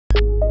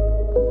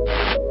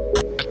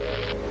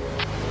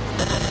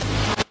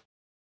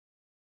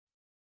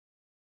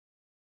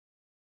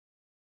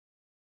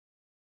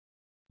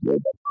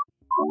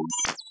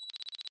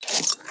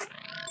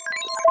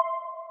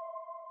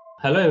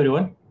Hello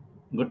everyone,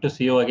 good to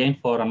see you again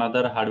for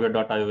another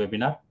hardwear.io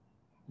webinar.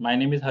 My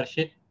name is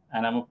Harshit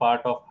and I'm a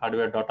part of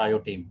hardwear.io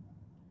team.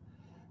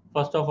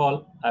 First of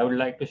all, I would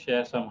like to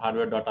share some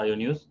hardwear.io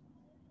news.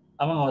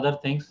 Among other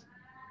things,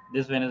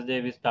 this Wednesday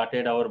we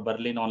started our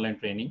Berlin online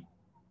training.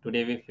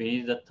 Today we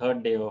finished the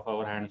third day of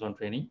our hands-on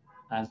training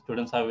and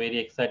students are very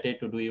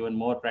excited to do even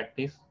more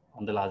practice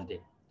on the last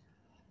day.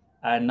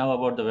 And now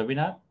about the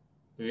webinar.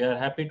 We are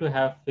happy to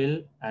have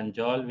Phil and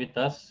Joel with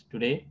us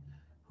today,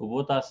 who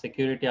both are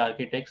security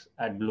architects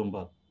at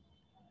Bloomberg.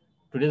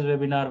 Today's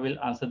webinar will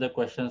answer the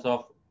questions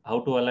of how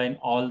to align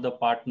all the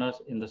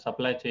partners in the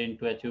supply chain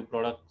to achieve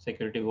product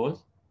security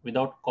goals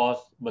without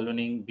cost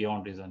ballooning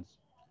beyond reasons.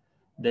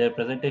 Their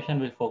presentation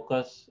will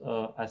focus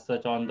as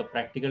such on the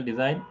practical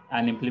design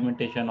and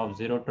implementation of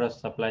zero trust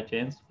supply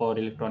chains for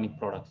electronic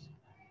products.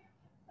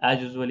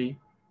 As usually,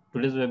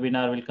 today's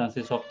webinar will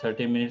consist of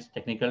 30 minutes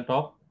technical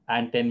talk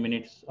and 10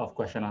 minutes of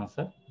question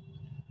answer.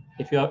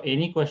 If you have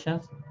any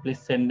questions, please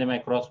send them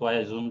across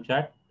via Zoom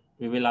chat.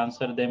 We will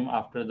answer them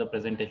after the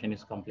presentation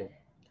is complete.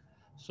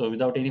 So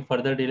without any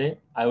further delay,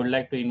 I would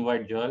like to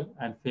invite Joel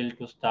and Phil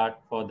to start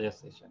for their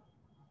session.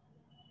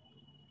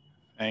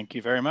 Thank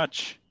you very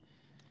much.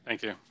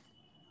 Thank you.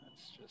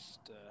 Let's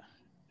just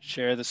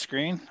share the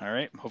screen. All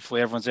right,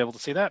 hopefully everyone's able to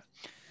see that.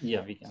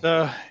 Yeah, we can.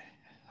 So,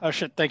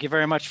 Harshit, thank you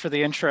very much for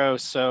the intro.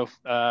 So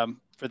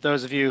for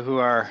those of you who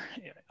are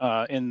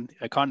in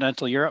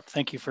continental Europe,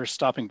 thank you for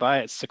stopping by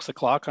at 6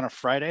 o'clock on a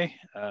Friday.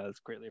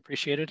 It's greatly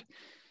appreciated.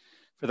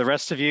 For the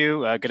rest of you,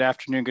 good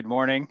afternoon, good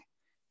morning.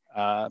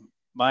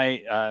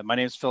 My name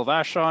is Phil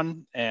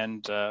Vachon,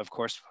 and of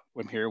course,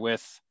 I'm here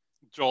with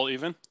Joel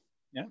Even.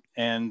 Yeah,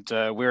 and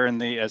we're in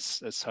the,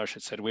 as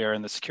Harshit said, we are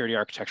in the Security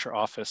Architecture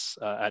Office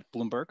at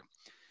Bloomberg.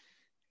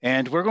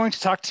 And we're going to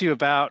talk to you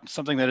about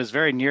something that is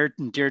very near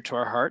and dear to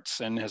our hearts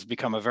and has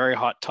become a very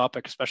hot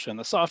topic, especially on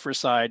the software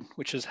side,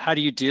 which is how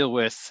do you deal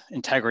with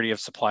integrity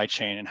of supply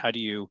chain and how do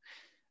you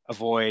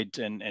avoid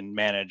and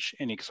manage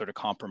any sort of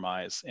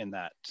compromise in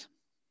that.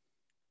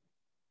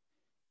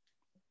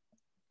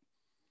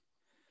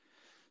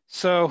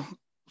 So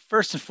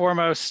first and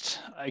foremost,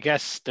 I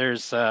guess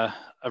there's a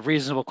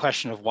reasonable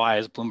question of why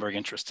is Bloomberg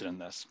interested in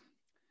this?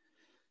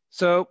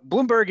 So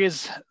Bloomberg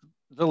is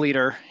the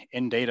leader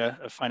in data,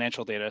 of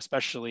financial data,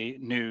 especially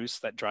news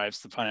that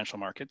drives the financial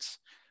markets.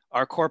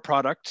 Our core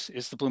product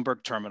is the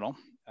Bloomberg Terminal,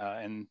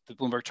 and the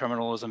Bloomberg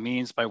Terminal is a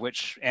means by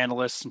which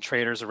analysts and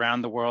traders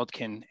around the world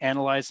can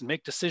analyze and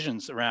make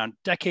decisions around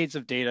decades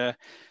of data,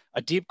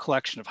 a deep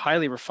collection of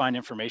highly refined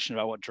information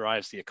about what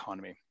drives the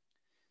economy.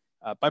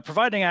 By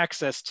providing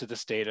access to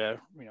this data,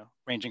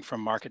 ranging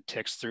from market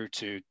ticks through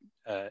to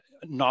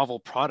novel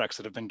products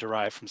that have been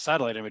derived from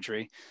satellite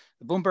imagery,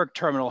 the Bloomberg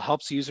Terminal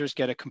helps users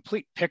get a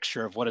complete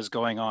picture of what is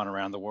going on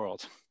around the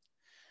world.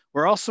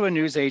 We're also a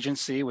news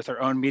agency with our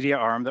own media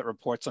arm that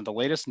reports on the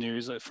latest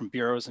news from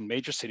bureaus in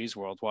major cities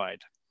worldwide.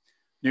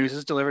 News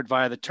is delivered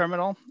via the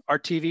terminal, our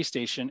TV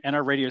station, and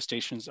our radio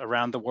stations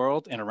around the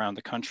world and around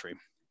the country.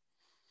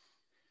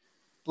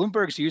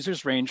 Bloomberg's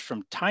users range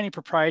from tiny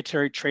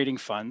proprietary trading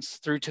funds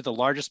through to the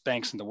largest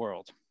banks in the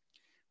world.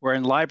 We're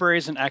in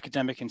libraries and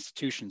academic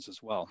institutions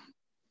as well.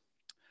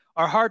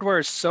 Our hardware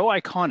is so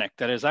iconic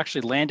that it has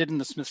actually landed in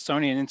the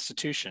Smithsonian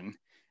Institution,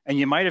 and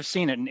you might have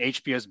seen it in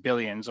HBO's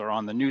Billions or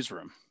on the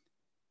newsroom.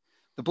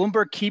 The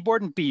Bloomberg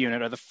keyboard and B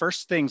unit are the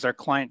first things our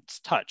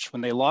clients touch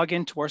when they log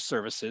into our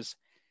services,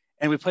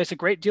 and we place a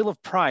great deal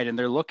of pride in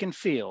their look and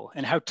feel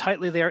and how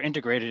tightly they are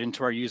integrated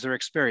into our user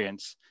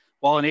experience,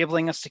 while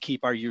enabling us to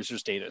keep our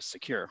users' data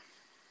secure.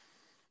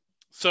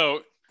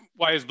 So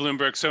why is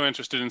Bloomberg so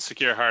interested in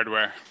secure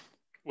hardware?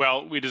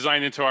 Well, we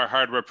design into our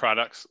hardware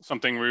products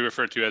something we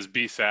refer to as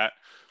BSAT,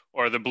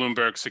 or the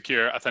Bloomberg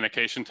Secure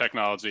Authentication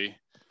Technology.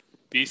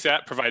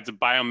 BSAT provides a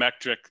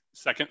biometric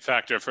second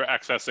factor for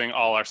accessing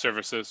all our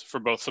services for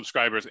both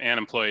subscribers and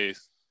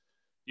employees.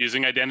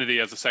 Using identity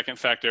as a second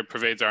factor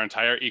pervades our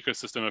entire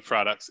ecosystem of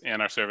products and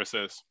our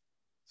services.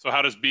 So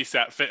how does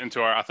BSAT fit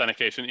into our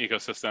authentication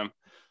ecosystem?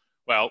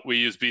 Well, we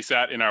use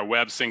BSAT in our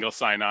web single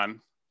sign-on,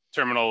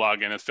 terminal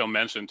login, as Phil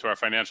mentioned, to our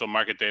financial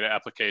market data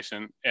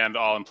application and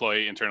all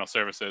employee internal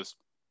services.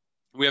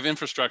 We have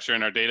infrastructure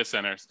in our data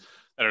centers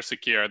that are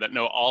secure, that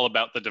know all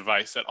about the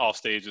device at all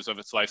stages of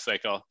its life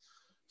cycle.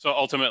 So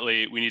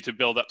ultimately, we need to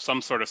build up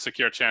some sort of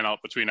secure channel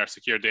between our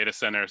secure data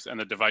centers and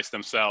the device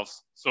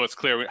themselves. So it's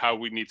clear how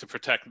we need to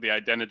protect the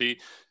identity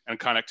and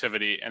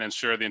connectivity and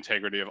ensure the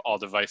integrity of all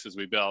devices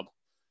we build.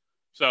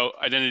 So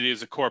identity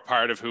is a core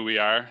part of who we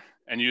are,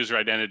 and user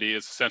identity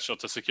is essential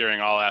to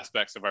securing all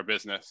aspects of our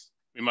business.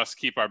 We must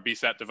keep our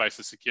BSAT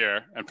devices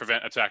secure and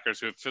prevent attackers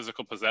who have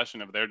physical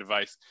possession of their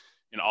device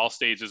in all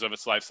stages of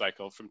its life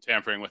cycle from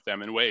tampering with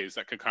them in ways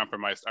that could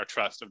compromise our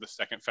trust of the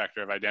second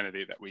factor of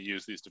identity that we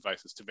use these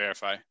devices to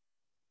verify.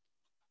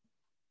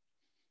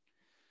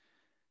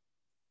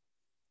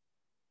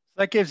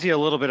 That gives you a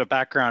little bit of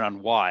background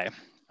on why.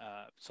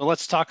 So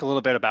let's talk a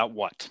little bit about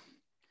what.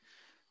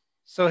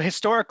 So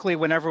historically,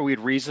 whenever we'd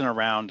reason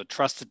around a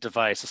trusted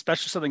device,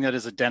 especially something that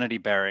is identity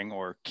bearing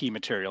or key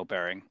material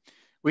bearing,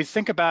 we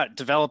think about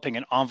developing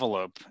an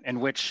envelope in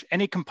which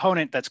any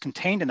component that's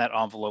contained in that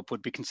envelope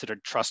would be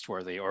considered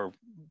trustworthy or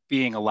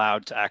being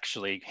allowed to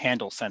actually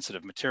handle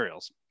sensitive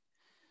materials.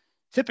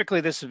 Typically,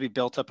 this would be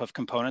built up of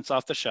components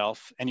off the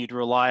shelf, and you'd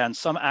rely on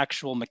some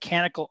actual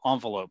mechanical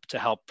envelope to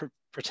help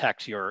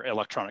protect your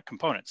electronic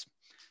components.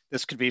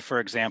 This could be,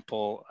 for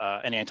example,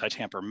 an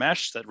anti-tamper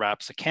mesh that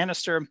wraps a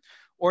canister,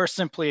 or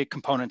simply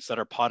components that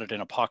are potted in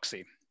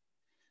epoxy.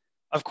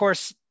 Of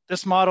course,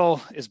 this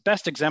model is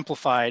best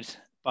exemplified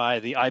by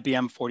the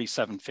IBM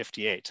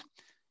 4758.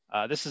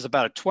 This is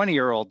about a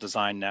 20-year-old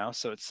design now,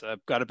 so it's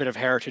got a bit of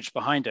heritage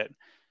behind it.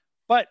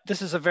 But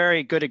this is a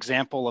very good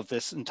example of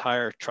this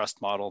entire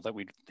trust model that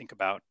we think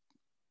about.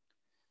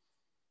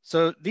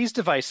 So these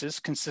devices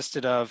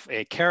consisted of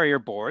a carrier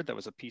board that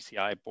was a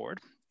PCI board,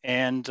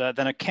 and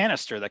then a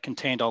canister that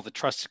contained all the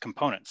trusted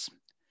components.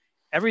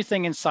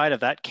 Everything inside of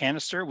that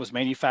canister was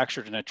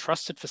manufactured in a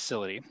trusted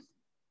facility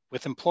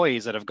with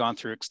employees that have gone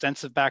through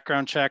extensive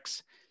background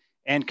checks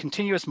and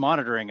continuous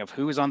monitoring of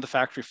who is on the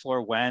factory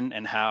floor when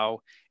and how,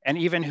 and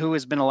even who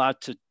has been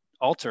allowed to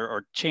alter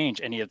or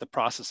change any of the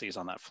processes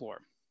on that floor.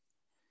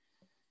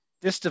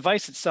 This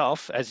device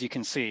itself, as you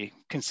can see,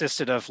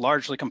 consisted of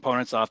largely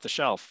components off the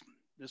shelf.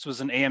 This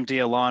was an AMD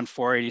Elan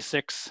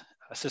 486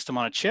 system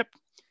on a chip.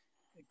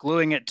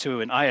 Gluing it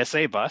to an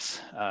ISA bus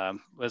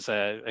was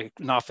an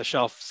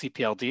off-the-shelf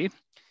CPLD.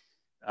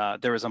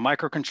 There was a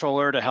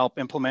microcontroller to help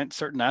implement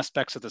certain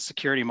aspects of the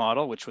security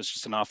model, which was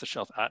just an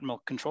off-the-shelf Atmel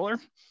controller.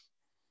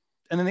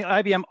 And then the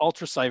IBM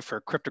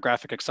UltraCipher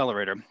cryptographic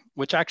accelerator,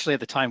 which actually at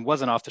the time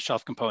was an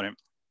off-the-shelf component,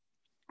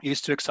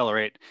 used to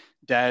accelerate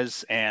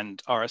DES and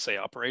RSA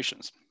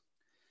operations.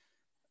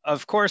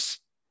 Of course,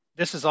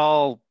 this is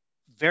all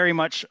very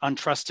much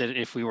untrusted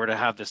if we were to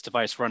have this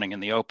device running in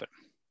the open.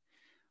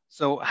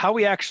 So how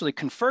we actually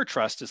confer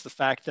trust is the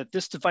fact that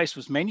this device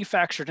was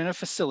manufactured in a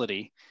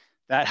facility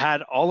that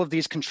had all of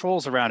these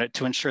controls around it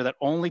to ensure that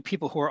only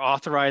people who are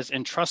authorized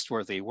and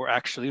trustworthy were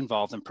actually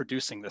involved in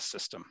producing this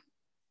system.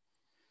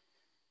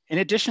 In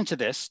addition to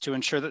this, to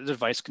ensure that the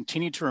device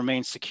continued to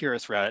remain secure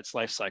throughout its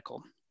life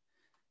cycle,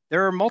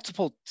 there are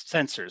multiple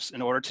sensors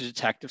in order to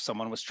detect if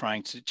someone was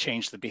trying to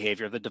change the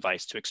behavior of the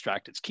device to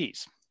extract its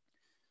keys.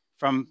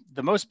 From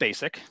the most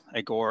basic,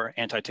 a Gore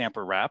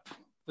anti-tamper wrap,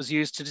 was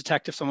used to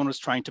detect if someone was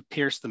trying to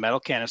pierce the metal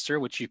canister,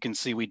 which you can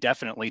see we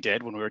definitely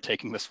did when we were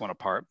taking this one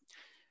apart.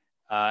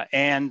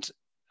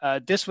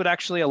 This would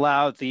actually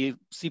allow the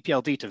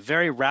CPLD to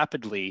very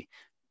rapidly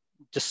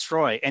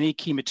destroy any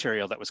key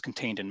material that was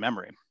contained in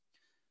memory.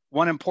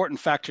 One important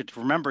factor to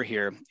remember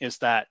here is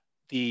that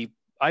the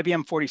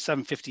IBM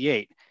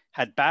 4758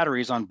 had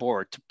batteries on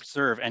board to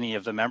preserve any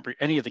of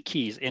the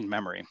keys in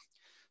memory.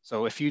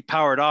 So if you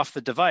powered off the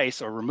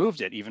device or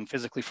removed it even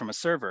physically from a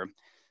server,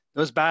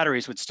 those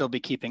batteries would still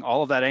be keeping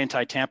all of that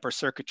anti-tamper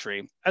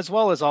circuitry, as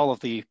well as all of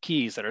the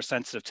keys that are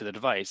sensitive to the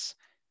device,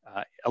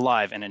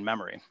 alive and in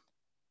memory.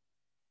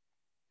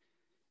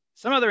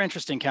 Some other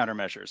interesting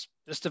countermeasures.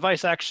 This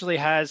device actually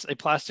has a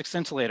plastic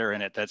scintillator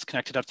in it that's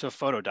connected up to a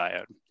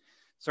photodiode.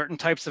 Certain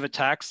types of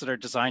attacks that are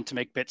designed to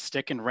make bits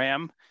stick in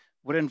RAM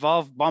would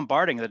involve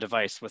bombarding the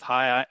device with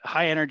high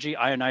energy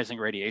ionizing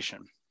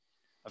radiation.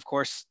 Of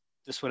course,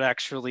 this would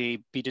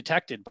actually be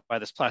detected by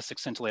this plastic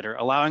scintillator,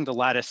 allowing the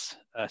lattice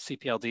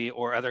CPLD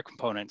or other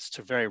components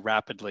to very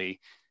rapidly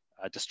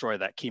destroy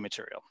that key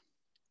material.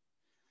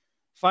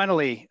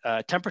 Finally,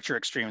 temperature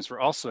extremes were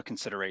also a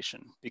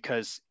consideration,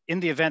 because in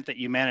the event that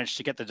you managed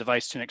to get the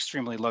device to an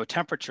extremely low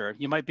temperature,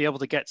 you might be able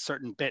to get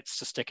certain bits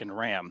to stick in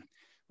RAM,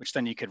 which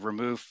then you could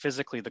remove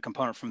physically the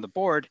component from the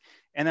board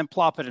and then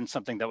plop it in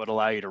something that would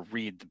allow you to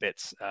read the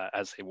bits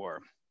as they were.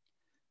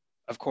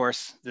 Of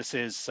course, this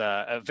is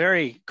a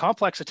very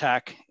complex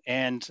attack,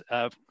 and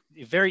a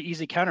very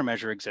easy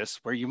countermeasure exists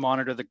where you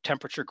monitor the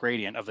temperature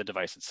gradient of the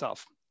device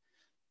itself.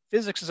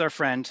 Physics is our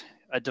friend.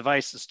 A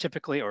device is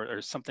typically,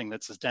 or something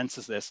that's as dense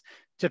as this,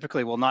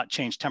 typically will not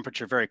change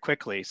temperature very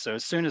quickly. So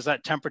as soon as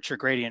that temperature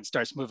gradient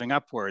starts moving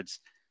upwards,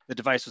 the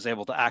device was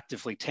able to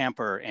actively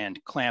tamper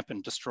and clamp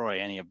and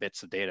destroy any of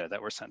bits of data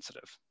that were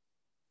sensitive.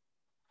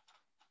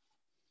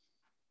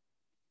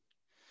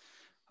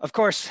 Of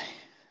course,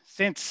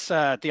 since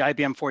the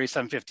IBM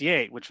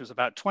 4758, which was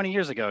about 20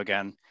 years ago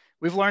again,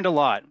 we've learned a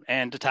lot,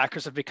 and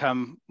attackers have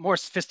become more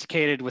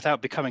sophisticated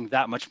without becoming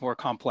that much more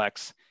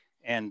complex.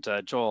 And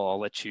Joel, I'll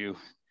let you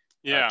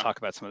talk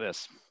about some of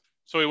this.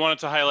 So we wanted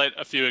to highlight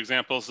a few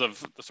examples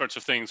of the sorts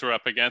of things we're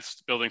up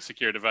against building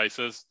secure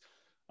devices.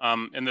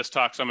 In this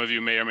talk, some of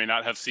you may or may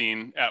not have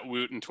seen at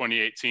WOOT in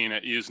 2018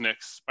 at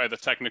Usenix by the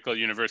Technical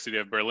University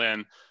of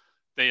Berlin.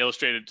 They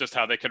illustrated just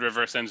how they could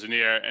reverse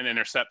engineer and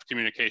intercept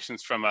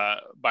communications from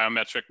a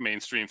biometric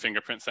mainstream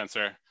fingerprint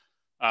sensor.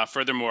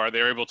 Furthermore, they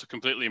were able to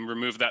completely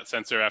remove that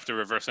sensor after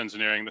reverse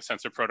engineering the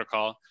sensor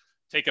protocol,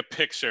 take a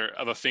picture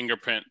of a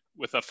fingerprint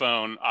with a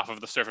phone off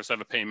of the surface of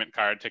a payment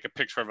card, take a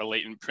picture of a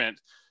latent print,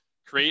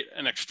 create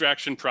an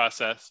extraction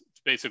process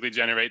to basically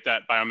generate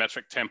that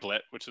biometric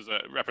template, which is a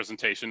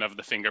representation of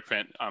the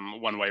fingerprint,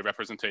 one-way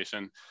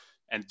representation,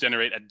 and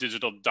generate a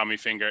digital dummy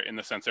finger in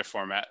the sensor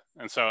format.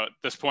 And so at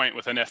this point,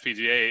 with an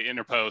FPGA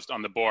interposed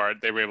on the board,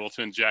 they were able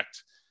to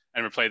inject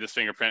and replay this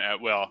fingerprint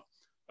at will.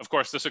 Of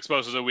course, this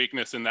exposes a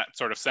weakness in that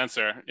sort of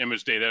sensor.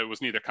 Image data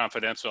was neither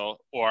confidential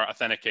or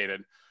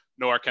authenticated,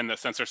 nor can the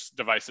sensor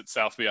device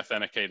itself be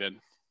authenticated.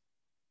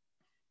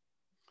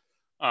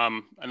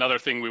 Another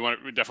thing we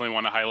definitely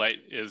want to highlight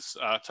is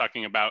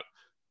talking about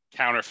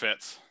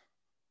counterfeits.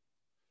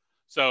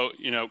 So,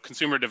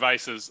 consumer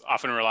devices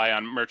often rely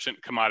on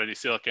merchant commodity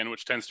silicon,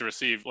 which tends to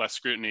receive less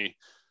scrutiny.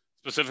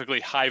 Specifically,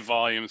 high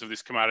volumes of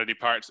these commodity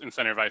parts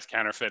incentivize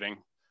counterfeiting.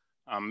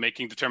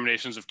 Making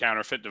determinations of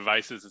counterfeit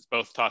devices is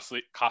both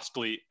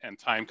costly and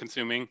time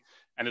consuming,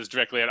 and is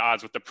directly at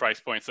odds with the price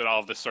points that all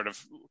of this sort of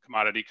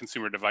commodity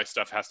consumer device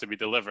stuff has to be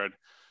delivered.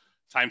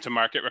 Time to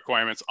market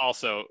requirements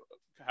also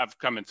have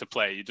come into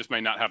play. You just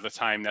may not have the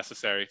time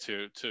necessary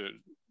to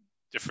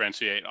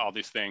differentiate all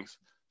these things.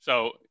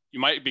 So you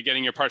might be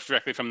getting your parts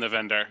directly from the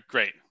vendor,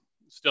 great,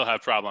 still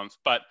have problems,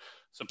 but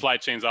supply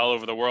chains all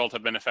over the world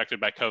have been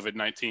affected by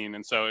COVID-19.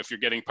 And so if you're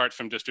getting parts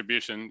from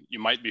distribution, you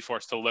might be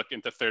forced to look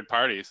into third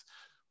parties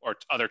or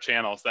other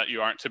channels that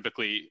you aren't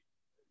typically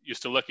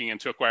used to looking in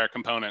to acquire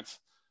components.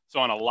 So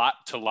on a lot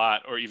to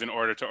lot or even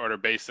order to order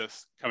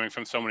basis, coming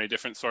from so many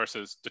different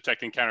sources,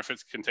 detecting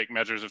counterfeits can take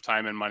measures of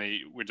time and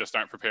money we just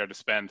aren't prepared to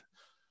spend.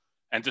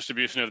 And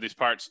distribution of these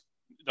parts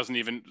doesn't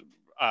even,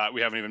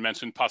 we haven't even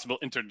mentioned possible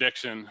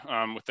interdiction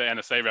with the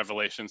NSA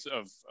revelations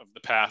of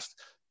the past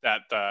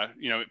that,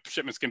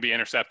 shipments can be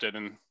intercepted,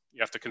 and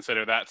you have to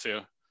consider that too.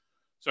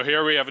 So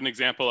here we have an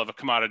example of a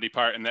commodity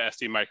part in the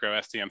STMicro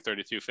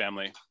STM32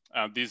 family.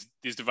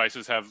 These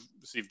devices have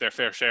received their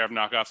fair share of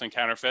knockoffs and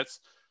counterfeits.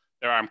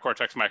 They're ARM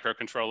Cortex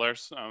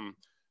microcontrollers.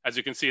 As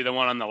you can see, the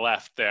one on the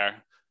left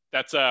there,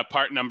 that's a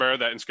part number.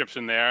 That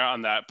inscription there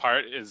on that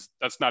part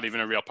that's not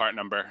even a real part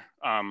number.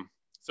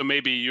 So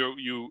maybe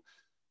you're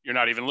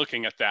not even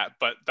looking at that,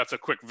 but that's a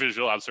quick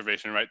visual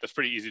observation, right? That's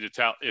pretty easy to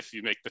tell if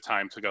you make the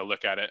time to go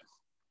look at it.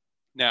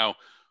 Now,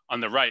 on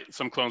the right,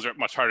 some clones are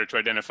much harder to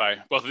identify.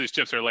 Both of these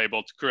chips are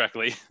labeled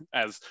correctly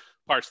as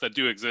parts that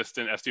do exist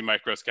in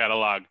STMicro's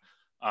catalog.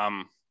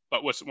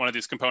 But which one of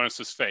these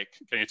components is fake?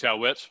 Can you tell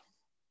which?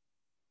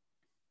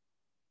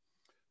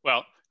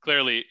 Well,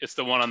 clearly it's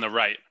the one on the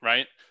right,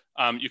 right?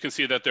 You can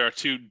see that there are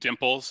two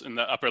dimples in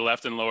the upper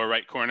left and lower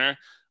right corner.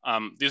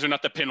 These are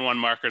not the pin 1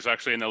 markers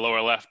actually in the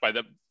lower left by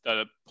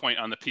the point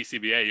on the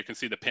PCBA. You can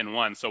see the pin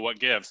 1. So what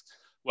gives?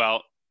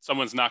 Well,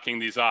 someone's knocking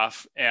these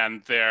off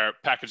and their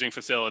packaging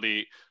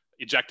facility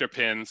ejector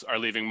pins are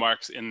leaving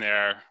marks in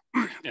their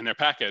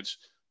package.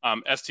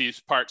 ST's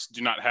parts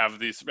do not have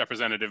these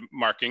representative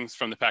markings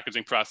from the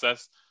packaging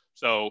process.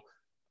 So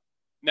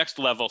next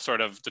level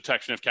sort of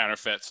detection of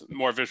counterfeits,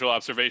 more visual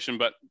observation,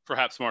 but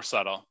perhaps more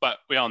subtle, but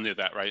we all knew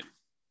that, right?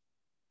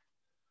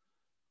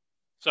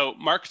 So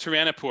Mark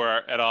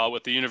Tiranapour et al.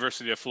 With the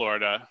University of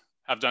Florida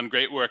have done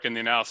great work in the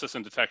analysis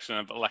and detection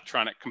of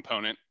electronic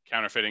component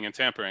counterfeiting and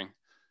tampering.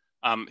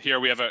 Here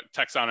we have a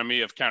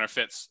taxonomy of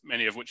counterfeits,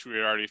 many of which we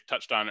already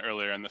touched on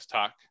earlier in this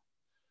talk.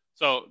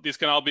 So these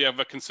can all be of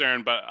a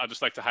concern, but I'd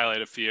just like to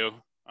highlight a few.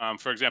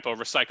 For example,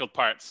 recycled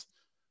parts.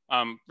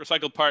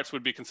 Recycled parts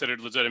would be considered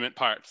legitimate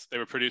parts. They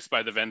were produced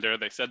by the vendor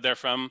they said they're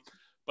from,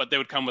 but they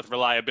would come with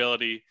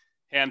reliability,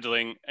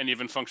 handling, and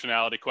even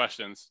functionality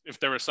questions. If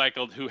they're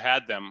recycled, who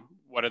had them?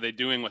 What are they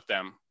doing with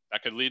them?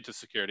 That could lead to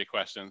security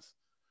questions.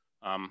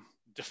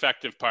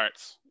 Defective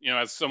parts.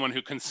 As someone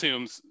who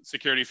consumes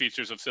security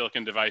features of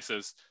silicon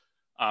devices,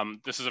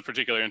 this is a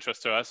particular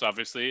interest to us,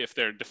 obviously. If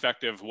they're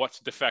defective, what's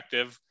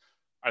defective?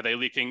 Are they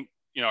leaking,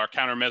 are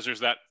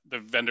countermeasures that the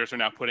vendors are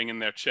now putting in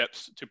their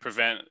chips to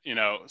prevent,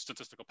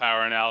 statistical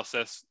power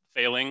analysis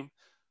failing?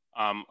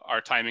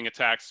 Are timing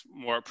attacks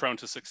more prone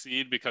to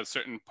succeed because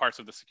certain parts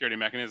of the security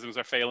mechanisms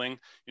are failing?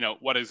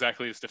 What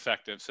exactly is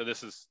defective? So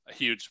this is a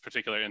huge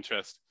particular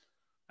interest.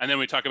 And then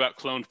we talk about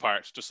cloned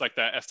parts, just like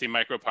the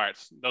STMicro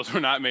parts. Those were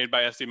not made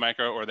by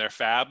STMicro or their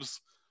fabs.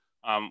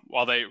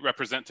 While they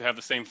represent to have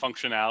the same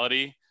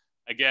functionality,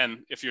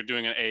 again, if you're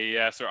doing an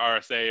AES or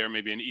RSA or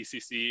maybe an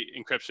ECC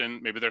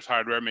encryption, maybe there's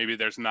hardware, maybe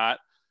there's not,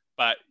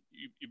 but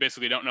you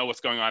basically don't know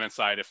what's going on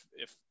inside if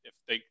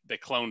they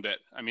cloned it.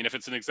 I mean, if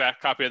it's an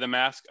exact copy of the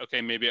mask,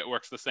 okay, maybe it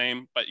works the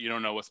same, but you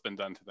don't know what's been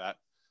done to that.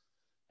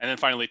 And then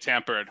finally,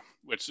 tampered,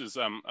 which is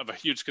of a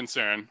huge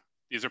concern.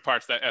 These are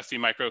parts that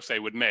STMicro say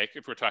would make,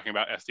 if we're talking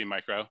about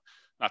STMicro,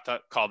 not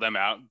to call them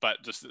out,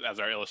 but just as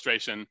our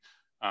illustration.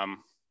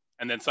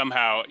 And then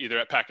somehow, either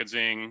at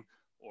packaging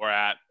or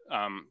at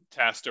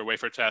test or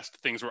wafer test,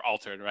 things were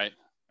altered, right?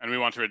 And we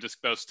want to reduce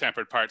those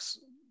tampered parts,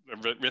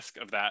 the risk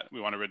of that,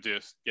 we want to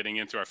reduce getting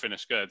into our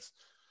finished goods.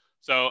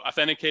 So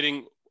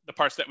authenticating the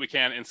parts that we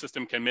can in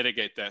system can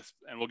mitigate this.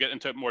 And we'll get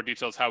into more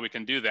details how we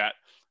can do that.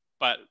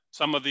 But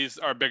some of these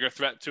are a bigger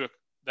threat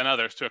than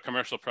others to a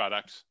commercial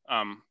product.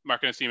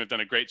 Mark and his team have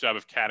done a great job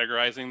of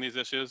categorizing these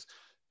issues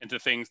into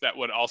things that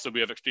would also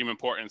be of extreme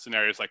importance in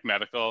areas like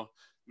medical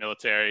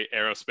military,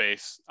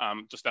 aerospace,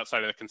 just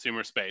outside of the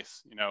consumer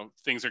space. You know,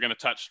 things are going to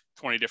touch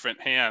 20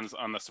 different hands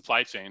on the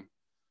supply chain.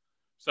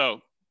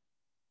 So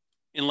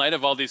in light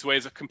of all these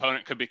ways a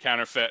component could be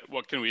counterfeit,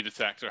 what can we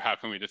detect, or how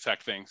can we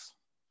detect things?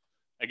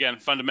 Again,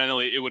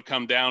 fundamentally, it would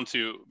come down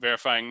to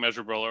verifying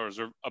measurable or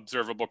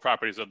observable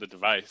properties of the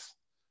device.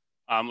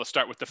 Let's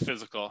start with the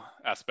physical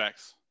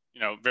aspects.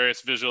 You know,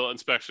 various visual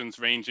inspections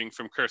ranging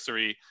from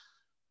cursory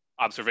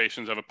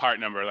observations of a part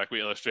number like we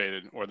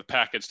illustrated, or the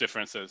package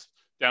differences,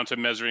 down to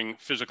measuring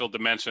physical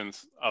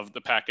dimensions of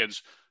the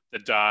package, the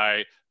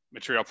die,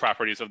 material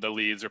properties of the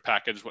leads or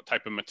package, what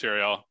type of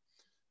material.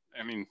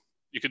 I mean,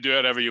 you could do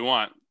whatever you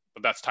want,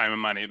 but that's time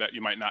and money that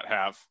you might not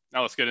have.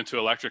 Now let's get into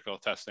electrical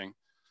testing.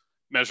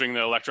 Measuring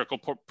the electrical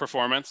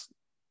performance.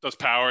 Does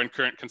power and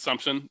current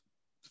consumption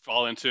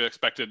fall into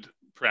expected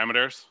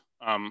parameters?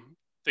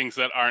 Things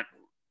that aren't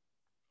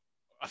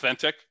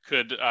authentic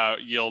could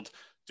yield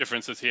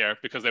differences here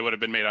because they would have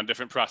been made on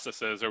different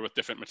processes or with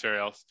different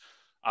materials.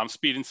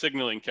 Speed and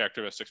signaling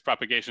characteristics,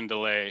 propagation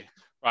delay,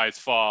 rise,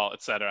 fall,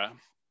 etc.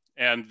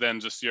 And then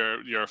just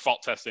your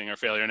fault testing or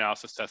failure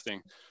analysis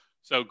testing.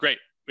 So great,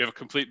 we have a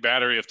complete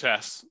battery of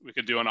tests we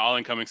could do on all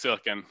incoming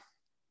silicon.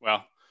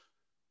 Well,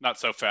 not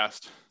so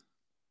fast.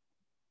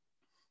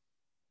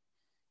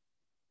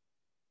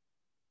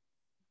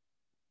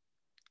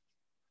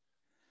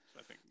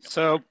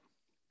 So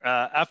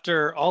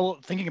after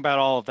thinking about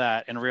all of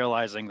that and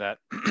realizing that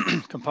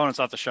components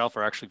off the shelf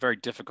are actually very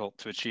difficult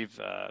to achieve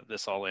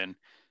this all in,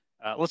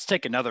 let's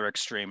take another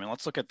extreme and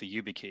let's look at the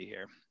YubiKey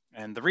here.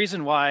 And the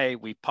reason why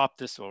we popped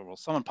this, or well,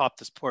 someone popped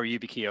this poor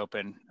YubiKey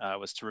open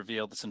was to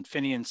reveal this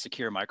Infineon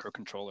secure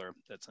microcontroller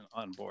that's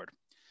on board.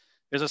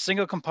 There's a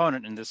single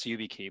component in this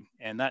YubiKey,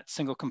 and that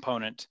single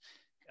component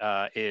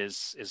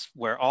is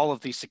where all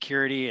of the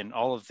security and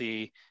all of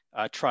the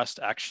trust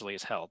actually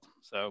is held.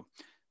 So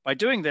by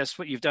doing this,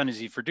 what you've done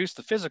is you've reduced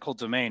the physical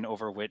domain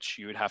over which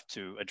you would have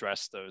to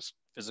address those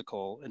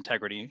physical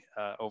integrity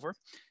over.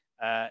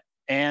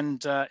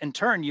 And in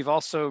turn, you've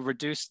also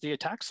reduced the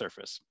attack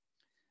surface.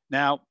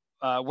 Now,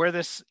 where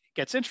this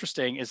gets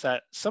interesting is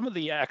that some of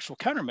the actual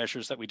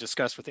countermeasures that we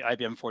discussed with the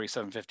IBM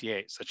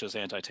 4758, such as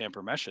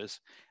anti-tamper meshes,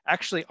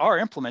 actually are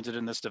implemented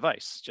in this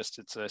device. Just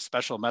it's a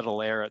special metal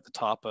layer at the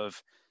top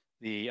of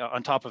the,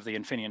 on top of the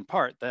Infineon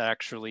part that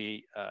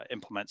actually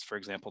implements, for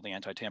example, the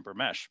anti-tamper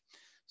mesh.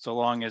 So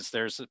long as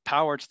there's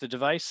power to the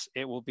device,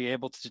 it will be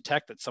able to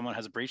detect that someone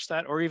has breached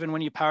that, or even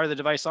when you power the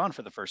device on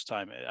for the first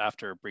time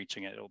after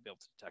breaching it, it will be able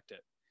to detect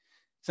it.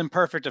 It's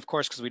imperfect, of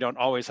course, because we don't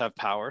always have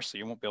power, so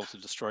you won't be able to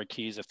destroy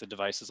keys if the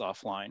device is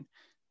offline,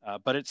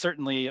 but it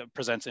certainly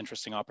presents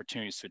interesting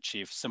opportunities to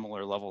achieve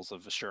similar levels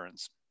of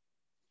assurance.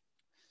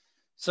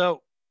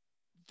 So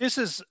this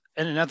is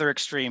another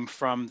extreme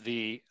from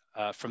the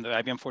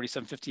IBM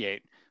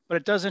 4758, but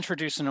it does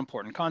introduce an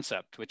important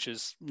concept, which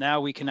is now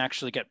we can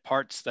actually get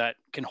parts that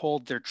can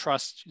hold their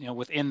trust,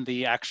 within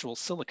the actual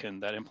silicon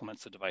that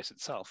implements the device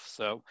itself.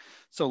 So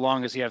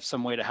long as you have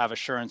some way to have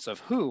assurance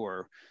of who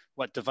or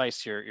what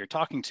device you're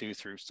talking to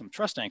through some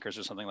trust anchors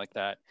or something like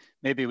that,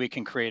 maybe we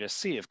can create a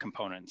sea of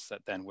components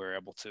that then we're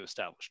able to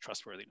establish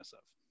trustworthiness of.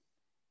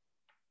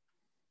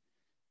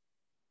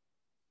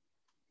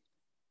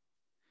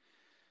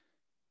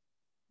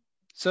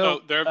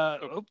 So there,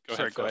 go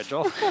ahead,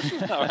 Joel.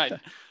 All right.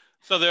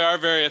 So there are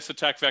various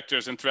attack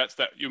vectors and threats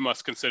that you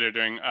must consider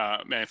during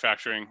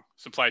manufacturing,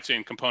 supply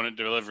chain, component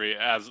delivery,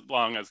 as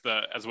well as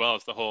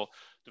the whole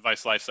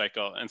device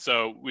lifecycle. And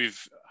so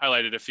we've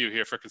highlighted a few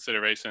here for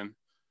consideration.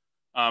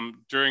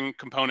 During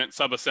component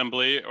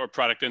subassembly or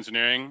product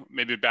engineering,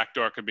 maybe a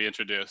backdoor could be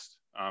introduced,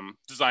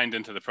 designed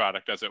into the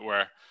product, as it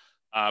were.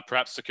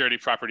 Perhaps security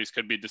properties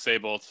could be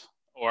disabled,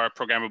 or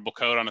programmable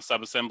code on a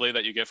subassembly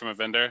that you get from a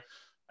vendor.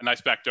 A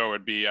nice backdoor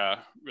would be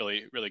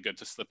really, really good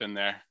to slip in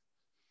there.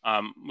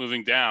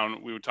 Moving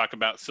down, we would talk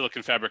about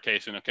silicon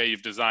fabrication. Okay,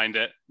 you've designed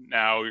it,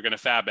 now you're gonna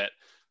fab it.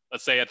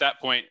 Let's say at that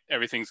point,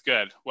 everything's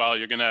good. Well,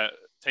 you're gonna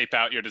tape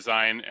out your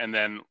design, and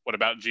then what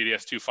about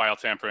GDS2 file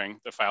tampering,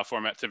 the file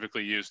format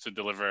typically used to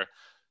deliver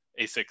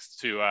ASICs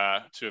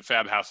to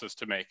fab houses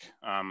to make?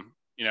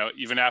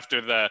 Even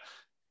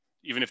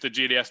if the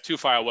GDS2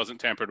 file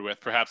wasn't tampered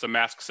with, perhaps a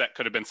mask set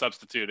could have been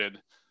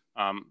substituted.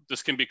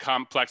 This can be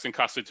complex and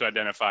costly to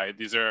identify.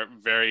 These are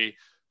very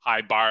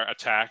high bar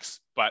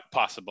attacks, but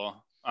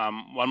possible.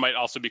 One might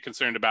also be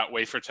concerned about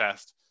wafer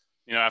test.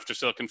 After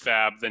silicon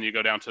fab, then you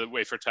go down to the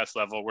wafer test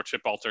level where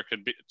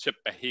chip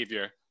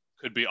behavior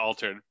could be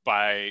altered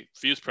by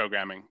fuse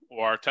programming,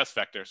 or test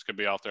vectors could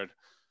be altered.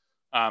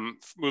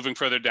 Moving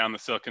further down the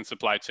silicon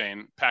supply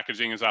chain,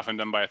 packaging is often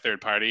done by a third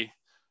party.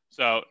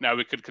 So now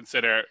we could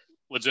consider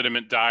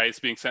legitimate dies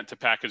being sent to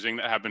packaging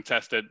that have been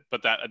tested,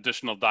 but that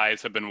additional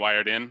dies have been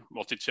wired in.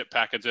 Multi-chip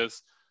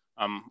packages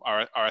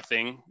are a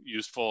thing,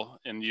 useful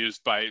and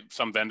used by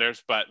some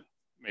vendors, but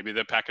maybe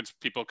the package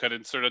people could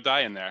insert a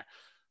die in there.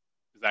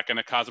 Is that going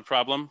to cause a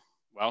problem?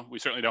 Well, we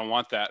certainly don't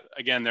want that.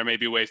 Again, there may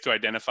be ways to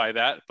identify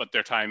that, but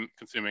they're time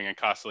consuming and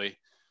costly.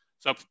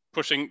 So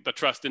pushing the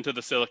trust into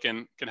the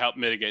silicon can help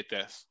mitigate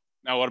this.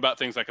 Now, what about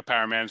things like a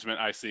power management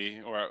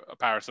IC or a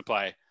power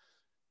supply?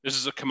 This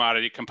is a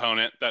commodity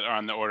component that are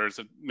on the orders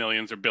of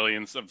millions or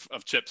billions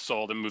of chips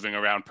sold and moving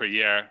around per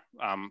year.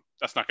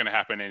 That's not going to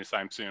happen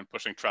anytime soon,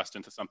 pushing trust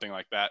into something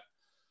like that.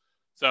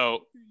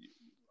 So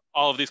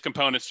all of these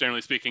components,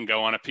 generally speaking,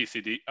 go on a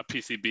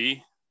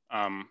PCB.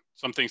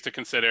 Some things to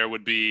consider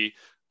would be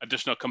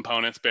additional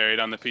components buried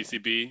on the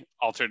PCB,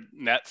 altered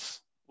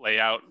nets,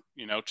 layout,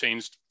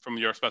 changed from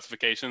your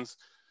specifications,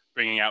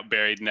 bringing out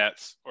buried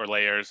nets or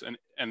layers,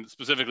 and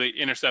specifically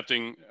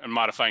intercepting and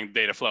modifying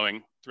data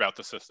flowing throughout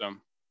the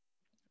system.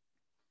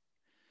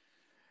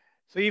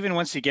 So even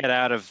once you get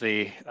out of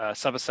the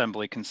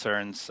subassembly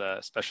concerns,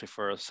 especially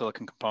for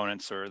silicon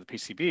components or the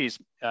PCBs,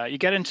 you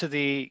get into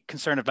the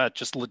concern about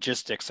just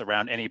logistics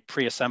around any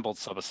pre-assembled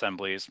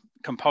subassemblies,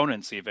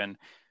 components even,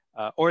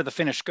 or the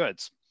finished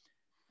goods.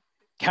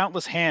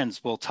 Countless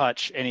hands will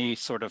touch any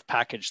sort of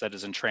package that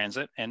is in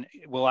transit and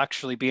will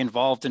actually be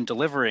involved in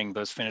delivering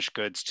those finished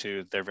goods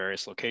to their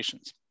various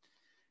locations.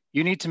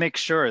 You need to make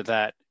sure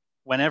that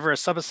whenever a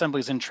subassembly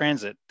is in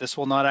transit, this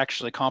will not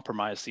actually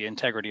compromise the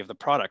integrity of the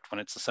product when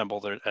it's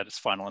assembled at its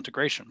final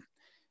integration.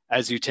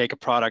 As you take a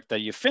product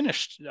that you've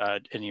finished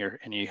and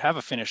you have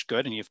a finished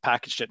good and you've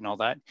packaged it and all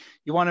that,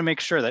 you want to make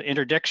sure that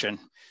interdiction,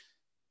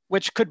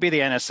 which could be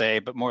the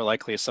NSA, but more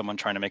likely is someone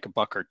trying to make a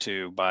buck or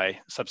two by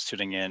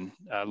substituting in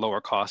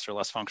lower cost or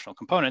less functional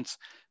components,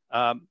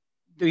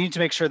 you need to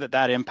make sure that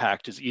that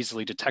impact is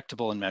easily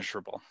detectable and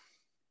measurable.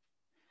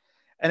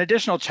 An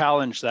additional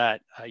challenge that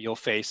you'll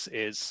face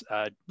is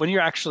when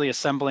you're actually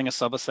assembling a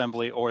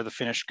subassembly or the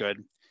finished good,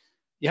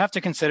 you have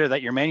to consider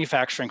that your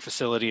manufacturing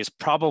facility is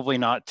probably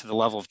not to the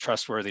level of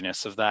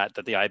trustworthiness of that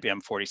the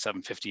IBM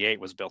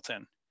 4758 was built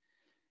in.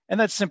 And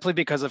that's simply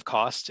because of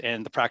cost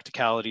and the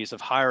practicalities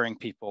of hiring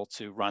people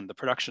to run the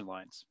production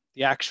lines.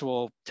 The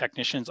actual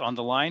technicians on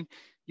the line,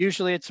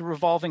 usually it's a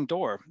revolving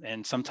door.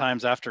 And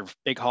sometimes after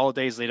big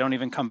holidays, they don't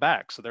even come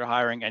back. So they're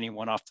hiring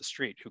anyone off the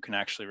street who can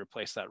actually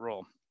replace that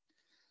role.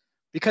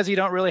 Because you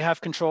don't really have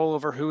control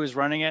over who is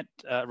running it,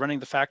 running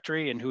the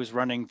factory and who is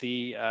running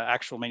the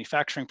actual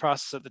manufacturing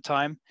process at the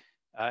time,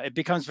 it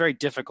becomes very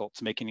difficult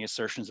to make any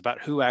assertions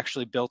about who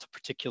actually built a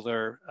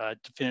particular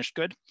finished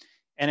good.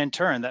 And in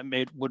turn, that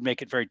would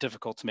make it very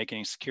difficult to make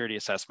any security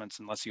assessments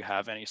unless you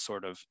have any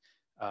sort of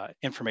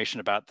information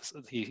about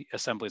the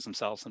assemblies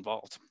themselves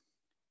involved.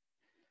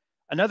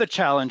 Another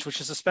challenge, which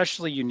is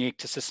especially unique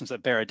to systems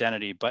that bear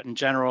identity, but in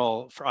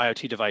general for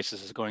IoT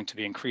devices is going to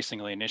be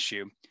increasingly an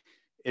issue,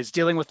 is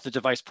dealing with the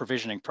device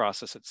provisioning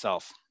process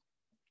itself.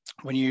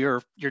 When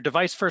your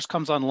device first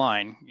comes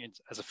online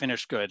as a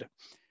finished good,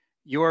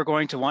 you are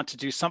going to want to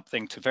do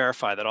something to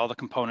verify that all the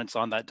components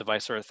on that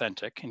device are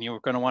authentic, and you're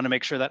going to want to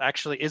make sure that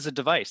actually is a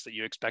device that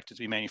you expect it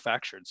to be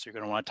manufactured. So you're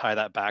going to want to tie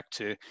that back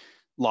to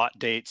lot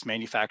dates,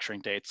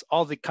 manufacturing dates,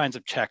 all the kinds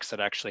of checks that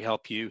actually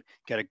help you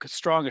get a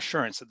strong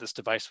assurance that this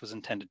device was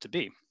intended to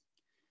be.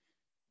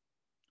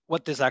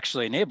 What this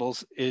actually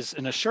enables is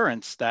an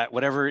assurance that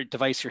whatever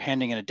device you're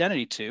handing an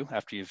identity to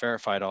after you've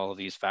verified all of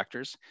these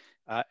factors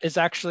is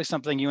actually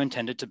something you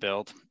intended to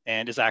build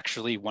and is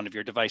actually one of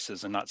your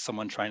devices and not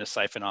someone trying to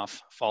siphon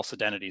off false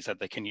identities that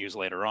they can use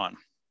later on.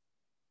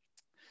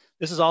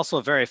 This is also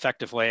a very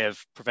effective way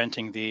of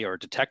preventing or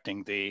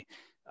detecting the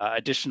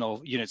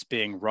additional units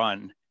being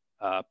run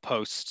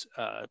post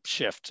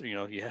shift.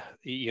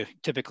 You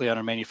typically on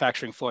a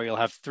manufacturing floor, you'll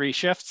have 3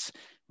 shifts.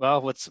 Well,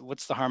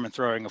 what's the harm in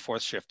throwing a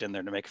 4th shift in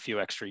there to make a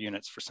few extra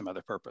units for some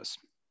other purpose?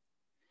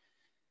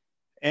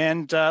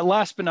 And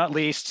last but not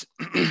least,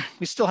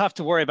 we still have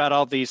to worry about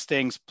all these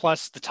things,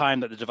 plus the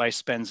time that the device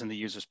spends in the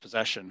user's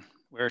possession.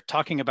 We're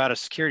talking about a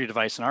security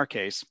device in our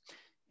case,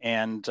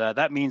 and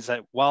that means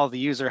that while the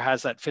user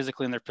has that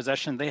physically in their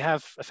possession, they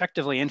have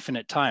effectively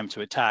infinite time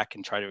to attack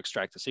and try to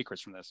extract the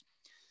secrets from this.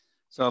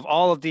 So of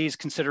all of these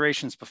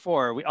considerations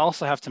before, we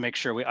also have to make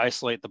sure we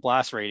isolate the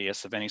blast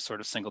radius of any sort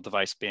of single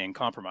device being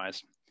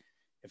compromised.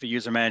 If a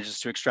user manages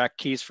to extract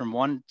keys from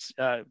one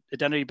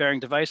identity-bearing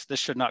device, this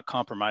should not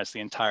compromise the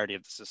entirety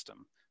of the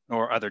system,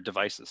 nor other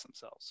devices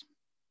themselves.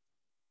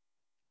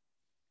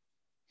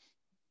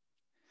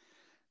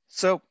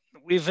 So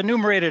we've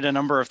enumerated a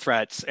number of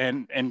threats,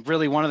 and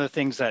really one of the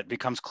things that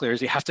becomes clear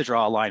is you have to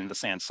draw a line in the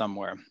sand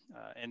somewhere.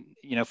 And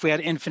if we had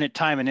infinite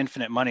time and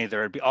infinite money,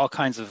 there would be all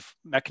kinds of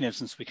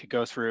mechanisms we could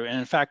go through. And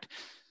in fact,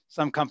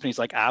 some companies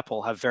like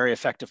Apple have very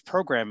effective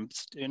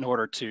programs in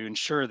order to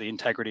ensure the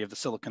integrity of the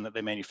silicon that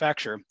they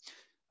manufacture.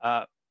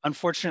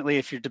 Unfortunately,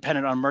 if you're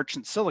dependent on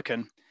merchant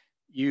silicon,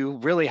 you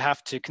really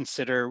have to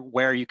consider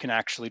where you can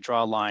actually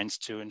draw lines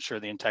to ensure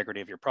the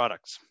integrity of your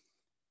products.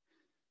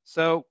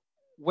 So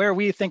where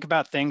we think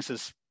about things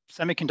is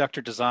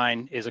semiconductor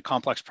design is a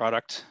complex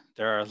product.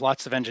 There are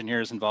lots of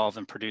engineers involved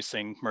in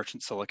producing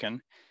merchant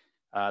silicon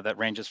that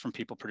ranges from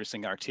people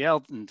producing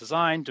RTL and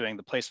design, doing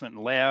the placement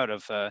and layout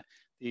of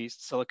the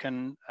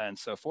silicon and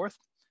so forth.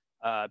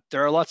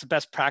 There are lots of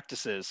best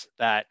practices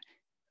that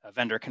a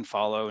vendor can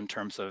follow in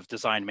terms of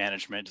design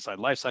management, design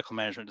lifecycle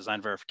management,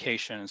 design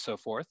verification, and so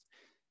forth.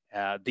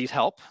 These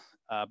help,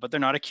 but they're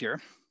not a cure.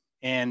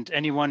 And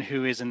anyone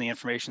who is in the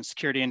information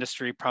security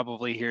industry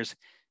probably hears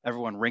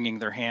everyone wringing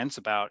their hands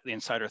about the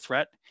insider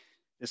threat.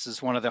 This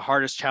is one of the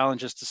hardest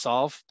challenges to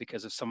solve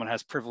because if someone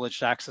has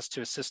privileged access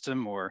to a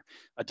system or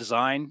a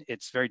design,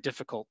 it's very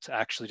difficult to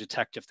actually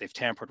detect if they've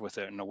tampered with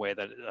it in a way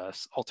that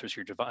alters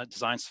your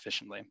design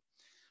sufficiently.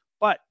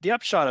 But the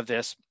upshot of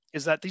this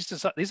is that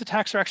these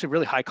attacks are actually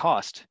really high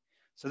cost.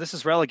 So this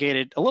is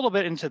relegated a little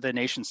bit into the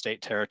nation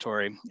state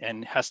territory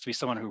and has to be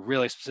someone who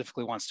really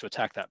specifically wants to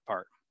attack that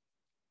part.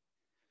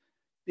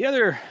 The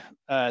other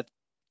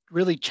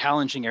really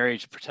challenging area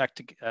to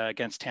protect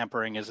against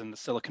tampering is in the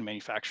silicon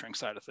manufacturing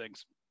side of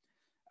things.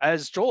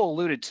 As Joel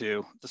alluded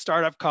to, the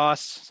startup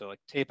costs, so like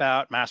tape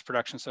out, mass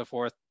production, so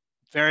forth,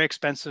 very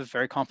expensive,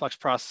 very complex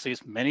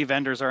processes. Many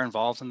vendors are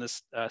involved in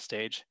this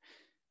stage.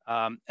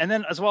 And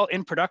then as well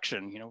in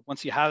production,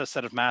 once you have a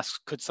set of masks,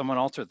 could someone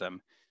alter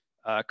them?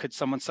 Could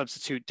someone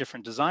substitute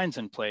different designs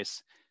in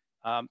place?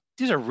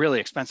 These are really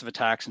expensive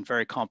attacks and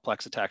very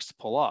complex attacks to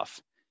pull off.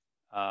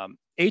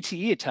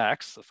 ATE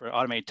attacks for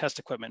automated test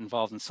equipment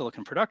involved in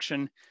silicon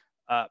production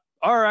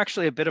are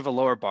actually a bit of a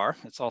lower bar.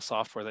 It's all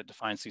software that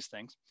defines these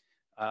things.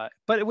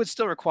 But it would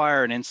still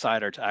require an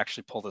insider to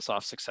actually pull this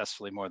off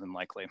successfully, more than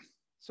likely.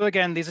 So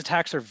again, these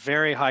attacks are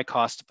very high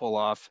cost to pull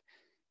off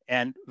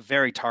and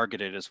very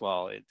targeted as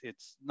well.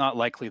 It's not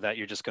likely that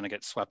you're just going to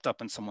get swept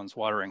up in someone's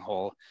watering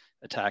hole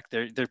attack.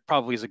 There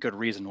probably is a good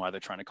reason why they're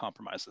trying to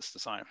compromise this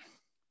design.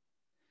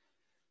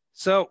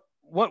 So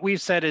what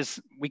we've said is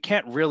we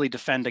can't really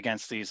defend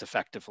against these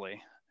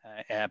effectively,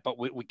 but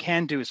what we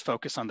can do is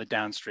focus on the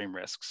downstream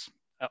risks.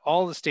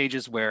 All the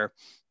stages where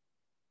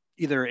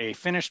either a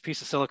finished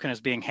piece of silicon is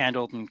being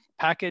handled and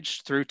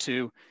packaged through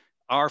to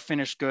our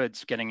finished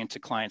goods getting into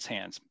clients'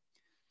 hands.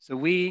 So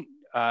we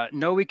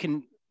know we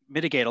can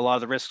mitigate a lot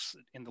of the risks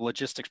in the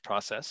logistics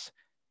process.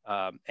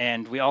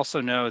 And we also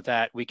know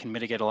that we can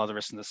mitigate a lot of the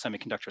risks in the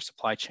semiconductor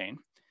supply chain.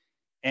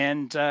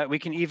 And we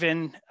can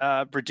even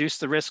reduce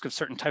the risk of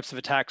certain types of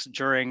attacks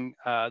during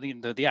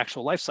the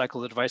actual life cycle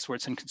of the device where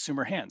it's in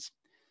consumer hands.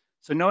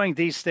 So knowing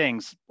these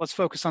things, let's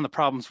focus on the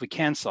problems we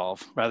can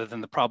solve rather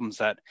than the problems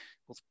that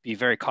will be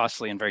very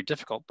costly and very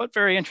difficult, but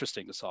very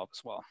interesting to solve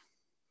as well.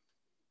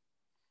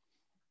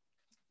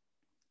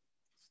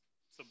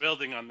 So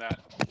building on that,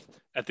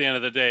 at the end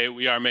of the day,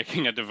 we are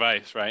making a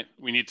device, right?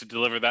 We need to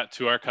deliver that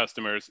to our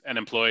customers and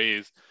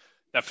employees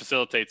that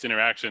facilitates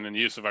interaction and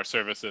use of our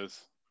services.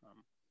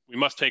 We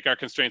must take our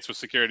constraints with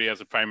security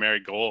as a primary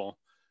goal,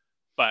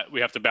 but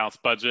we have to balance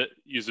budget,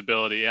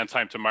 usability, and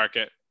time to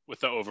market with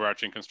the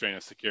overarching constraint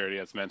of security,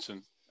 as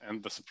mentioned,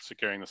 and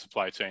securing the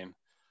supply chain.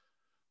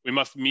 We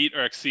must meet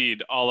or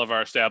exceed all of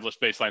our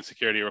established baseline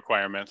security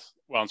requirements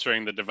while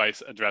ensuring the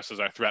device addresses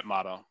our threat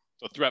model.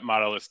 So threat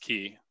model is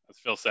key. As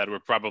Phil said, we're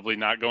probably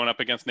not going up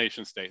against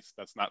nation states.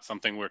 That's not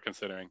something we're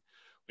considering.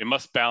 We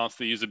must balance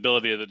the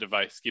usability of the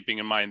device, keeping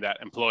in mind that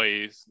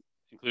employees,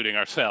 including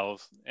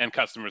ourselves and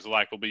customers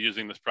alike, will be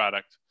using this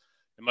product.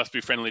 It must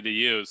be friendly to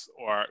use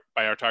or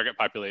by our target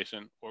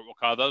population, or it will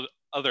cause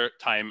other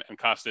time and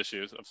cost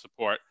issues of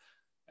support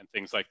and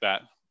things like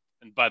that.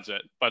 And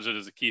budget. Budget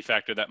is a key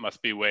factor that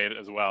must be weighed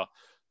as well.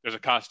 There's a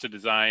cost to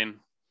design,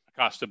 a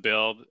cost to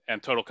build,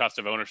 and total cost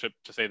of ownership,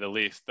 to say the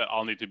least, that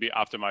all need to be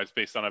optimized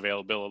based on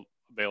available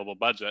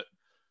budget.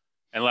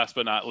 And last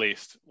but not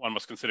least, one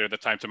must consider the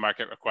time to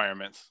market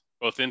requirements.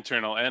 Both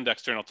internal and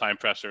external time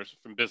pressures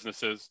from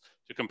businesses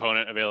to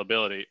component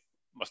availability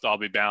must all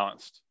be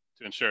balanced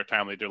to ensure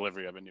timely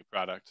delivery of a new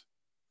product.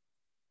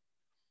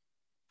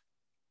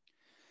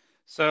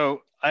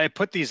 So I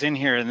put these in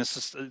here, and this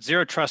is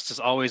zero trust is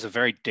always a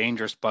very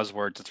dangerous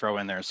buzzword to throw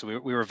in there. So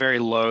we were very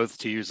loath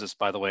to use this,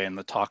 by the way, in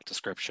the talk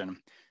description,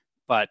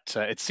 but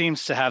it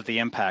seems to have the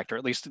impact, or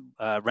at least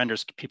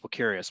renders people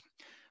curious.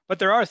 But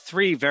there are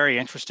three very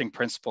interesting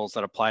principles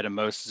that apply to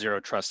most zero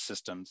trust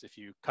systems if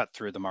you cut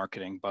through the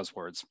marketing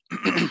buzzwords.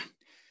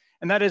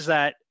 And that is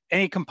that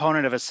any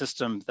component of a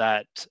system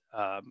that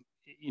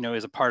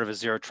is a part of a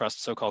zero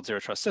trust, so-called zero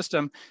trust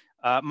system,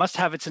 must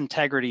have its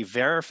integrity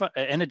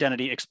and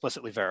identity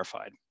explicitly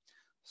verified.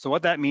 So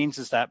what that means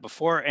is that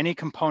before any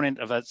component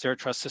of that zero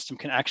trust system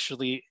can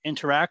actually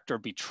interact or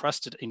be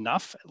trusted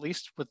enough, at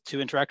least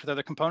to interact with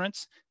other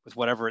components, with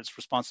whatever its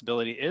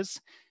responsibility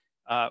is,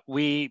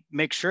 we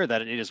make sure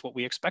that it is what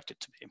we expect it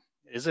to be.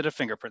 Is it a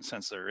fingerprint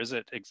sensor? Is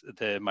it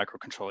the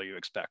microcontroller you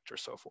expect, or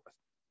so forth?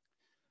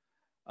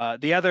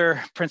 The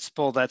other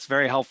principle that's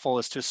very helpful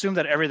is to assume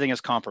that everything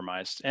is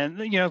compromised.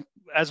 And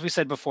as we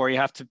said before, you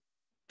have to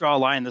draw a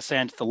line in the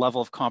sand to the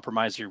level of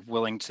compromise you're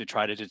willing to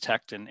try to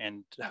detect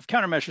and have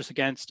countermeasures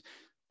against.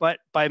 But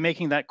by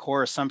making that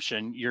core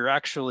assumption, you're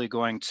actually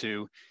going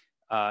to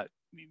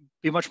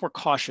be much more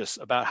cautious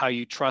about how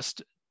you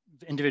trust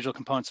individual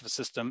components of a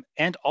system,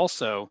 and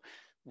also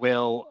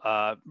will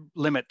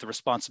limit the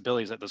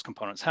responsibilities that those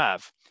components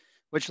have,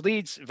 which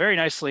leads very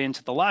nicely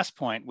into the last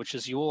point, which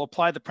is you will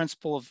apply the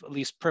principle of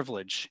least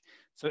privilege.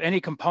 So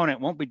any component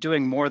won't be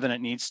doing more than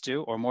it needs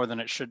to or more than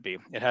it should be.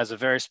 It has a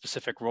very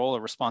specific role or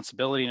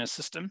responsibility in a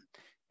system,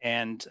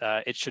 and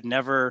it should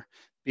never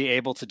be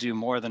able to do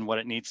more than what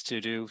it needs to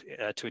do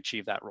to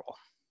achieve that role.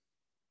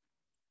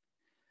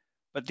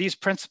 But these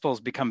principles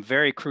become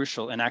very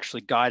crucial in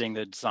actually guiding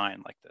the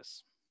design like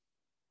this.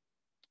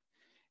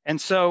 And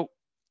so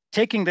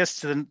taking this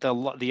to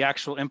the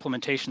actual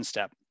implementation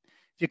step,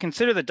 if you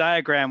consider the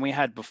diagram we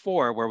had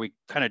before where we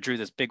kind of drew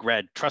this big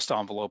red trust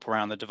envelope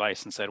around the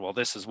device and said, well,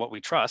 this is what we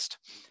trust.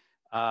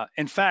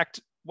 In fact,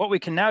 what we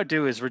can now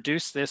do is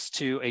reduce this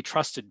to a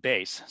trusted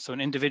base. So an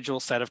individual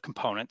set of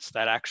components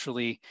that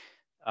actually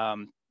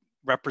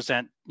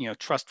represent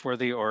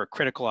trustworthy or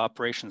critical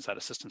operations that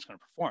a system's going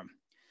to perform.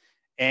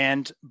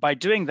 And by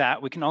doing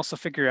that, we can also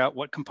figure out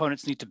what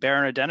components need to bear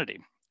an identity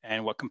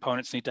and what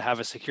components need to have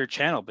a secure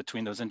channel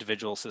between those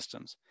individual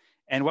systems,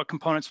 and what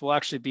components will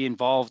actually be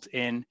involved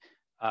in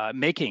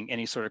making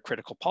any sort of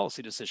critical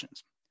policy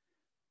decisions.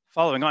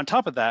 Following on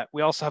top of that,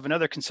 we also have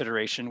another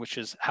consideration, which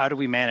is how do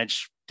we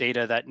manage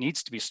data that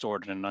needs to be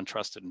stored in an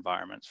untrusted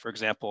environment? For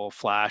example,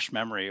 flash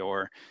memory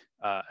or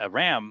a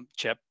RAM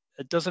chip,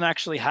 it doesn't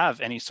actually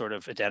have any sort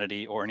of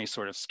identity or any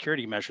sort of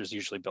security measures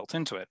usually built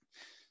into it.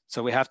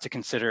 So we have to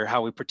consider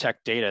how we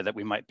protect data that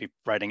we might be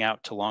writing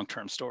out to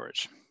long-term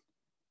storage.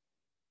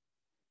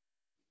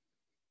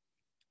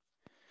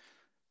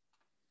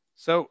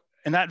 So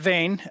in that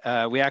vein,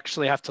 we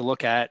actually have to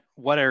look at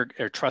what our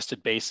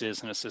trusted base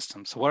is in a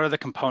system. So what are the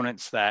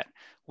components that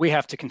we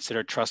have to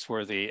consider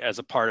trustworthy as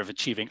a part of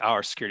achieving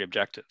our security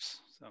objectives?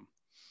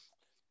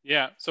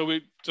 Yeah, so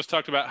we just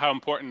talked about how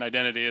important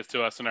identity is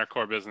to us in our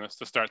core business,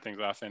 to start things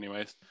off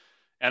anyways.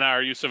 And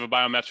our use of a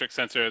biometric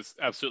sensor is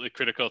absolutely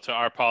critical to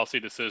our policy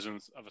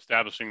decisions of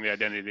establishing the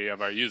identity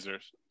of our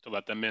users, to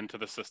let them into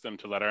the system,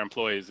 to let our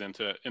employees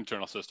into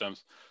internal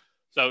systems.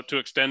 So to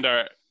extend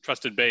our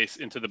trusted base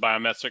into the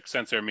biometric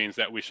sensor means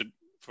that we should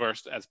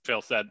first, as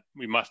Phil said,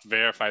 we must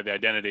verify the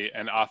identity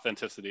and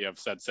authenticity of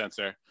said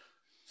sensor.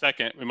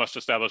 Second, we must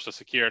establish a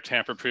secure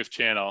tamper-proof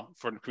channel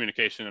for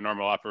communication and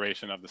normal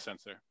operation of the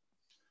sensor.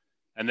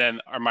 And then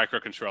our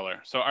microcontroller.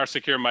 So our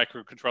secure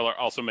microcontroller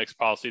also makes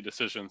policy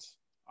decisions.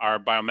 Our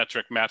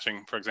biometric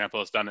matching, for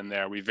example, is done in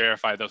there. We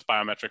verify those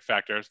biometric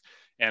factors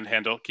and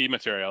handle key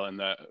material in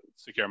the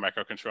secure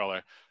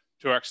microcontroller.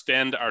 To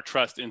extend our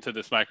trust into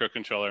this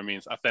microcontroller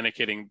means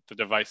authenticating the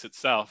device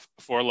itself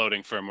before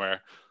loading firmware,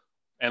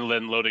 and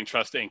then loading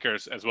trust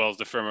anchors as well as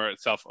the firmware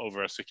itself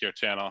over a secure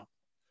channel.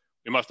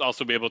 We must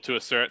also be able to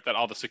assert that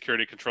all the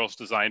security controls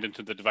designed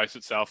into the device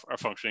itself are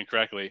functioning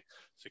correctly: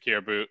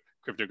 secure boot,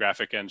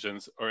 cryptographic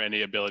engines, or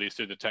any abilities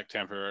to detect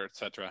tamper,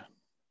 etc.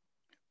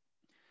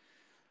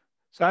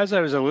 So as I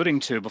was alluding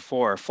to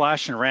before,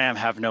 flash and RAM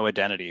have no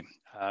identity.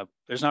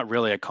 There's not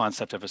really a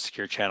concept of a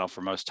secure channel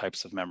for most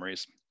types of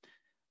memories.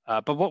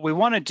 But what we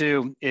want to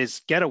do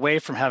is get away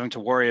from having to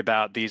worry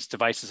about these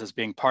devices as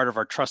being part of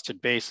our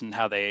trusted base and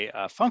how they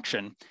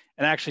function,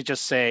 and actually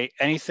just say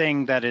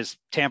anything that is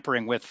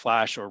tampering with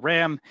flash or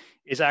RAM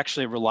is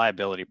actually a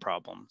reliability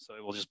problem. So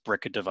it will just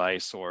brick a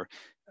device or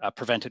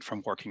prevent it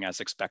from working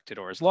as expected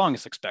or as long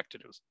as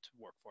expected it was to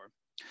work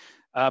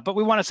for. But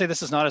we want to say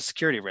this is not a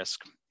security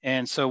risk.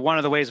 And so one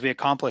of the ways we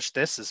accomplish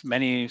this is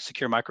many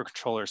secure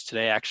microcontrollers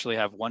today actually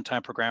have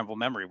one-time programmable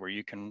memory where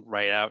you can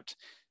write out,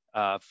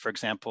 for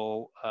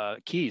example,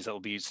 keys that will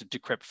be used to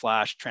decrypt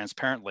flash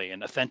transparently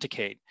and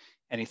authenticate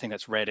anything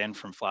that's read in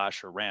from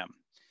flash or RAM.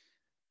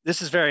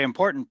 This is very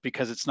important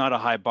because it's not a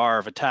high bar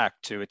of attack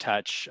to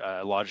attach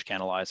a logic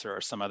analyzer or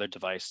some other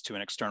device to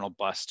an external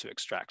bus to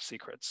extract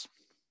secrets.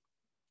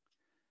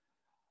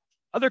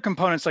 Other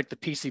components like the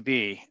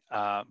PCB,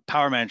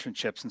 power management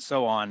chips, and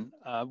so on,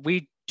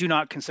 we do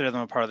not consider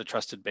them a part of the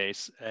trusted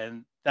base.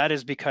 And that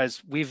is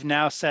because we've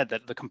now said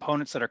that the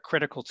components that are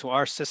critical to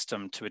our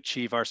system to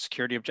achieve our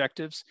security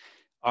objectives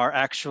are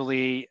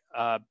actually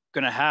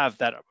going to have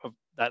that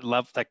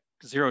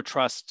zero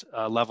trust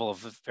level of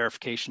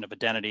verification of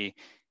identity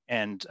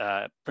and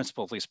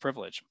principle of least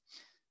privilege.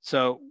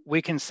 So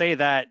we can say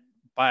that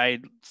by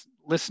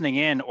listening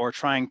in or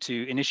trying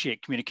to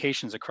initiate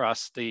communications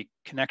across the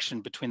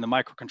connection between the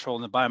microcontroller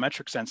and the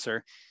biometric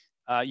sensor,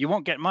 you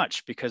won't get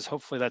much because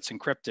hopefully that's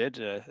encrypted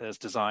as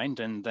designed,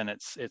 and then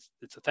it's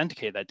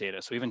authenticated that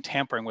data. So even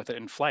tampering with it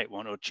in flight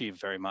won't achieve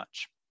very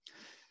much.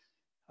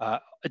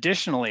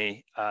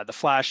 Additionally, the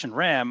flash and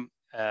RAM,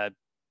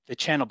 the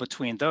channel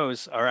between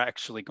those are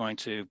actually going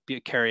to be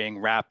carrying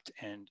wrapped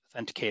and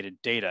authenticated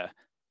data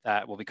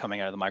that will be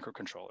coming out of the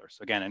microcontroller.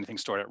 So again, anything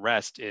stored at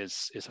rest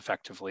is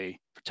effectively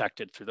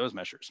protected through those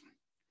measures.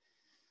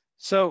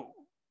 So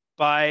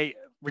by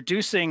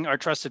reducing our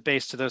trusted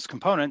base to those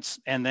components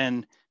and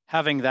then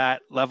having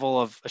that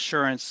level of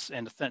assurance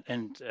and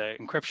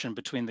encryption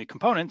between the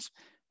components,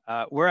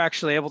 we're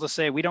actually able to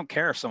say we don't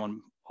care if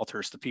someone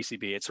alters the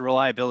PCB. It's a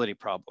reliability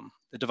problem.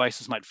 The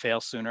devices might fail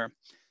sooner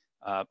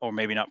or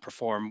maybe not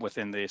perform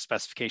within the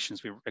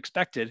specifications we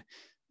expected,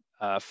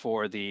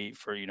 for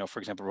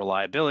example,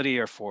 reliability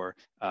or for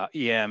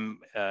EM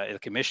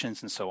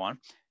emissions and so on.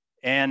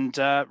 And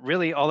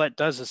really all that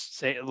does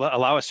is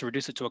allow us to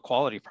reduce it to a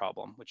quality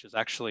problem, which is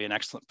actually an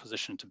excellent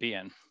position to be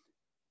in.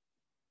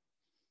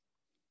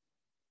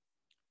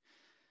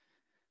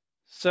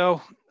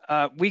 So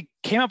we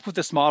came up with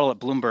this model at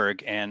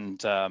Bloomberg,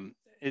 and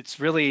it's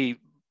really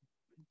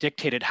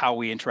dictated how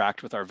we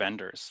interact with our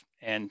vendors.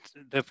 And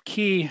the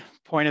key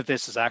point of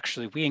this is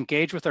actually we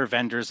engage with our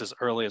vendors as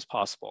early as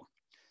possible.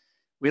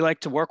 We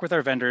like to work with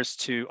our vendors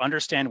to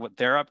understand what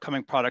their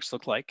upcoming products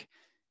look like,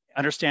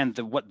 understand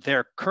what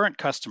their current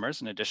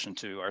customers, in addition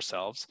to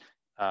ourselves,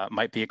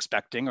 might be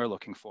expecting or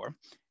looking for,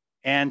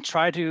 and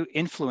try to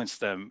influence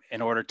them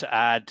in order to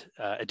add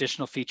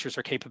additional features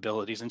or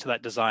capabilities into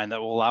that design that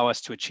will allow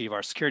us to achieve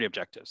our security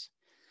objectives.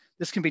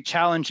 This can be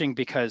challenging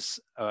because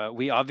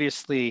we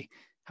obviously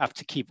have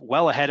to keep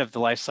well ahead of the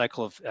life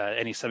cycle of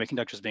any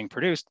semiconductors being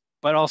produced,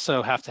 but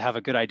also have to have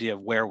a good idea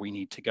of where we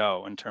need to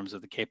go in terms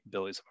of the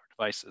capabilities of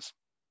our devices.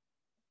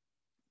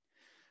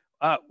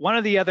 One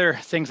of the other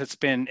things that's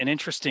been an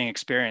interesting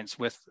experience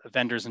with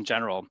vendors in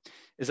general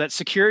is that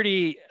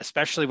security,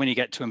 especially when you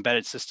get to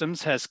embedded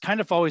systems, has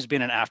kind of always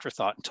been an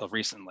afterthought until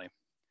recently.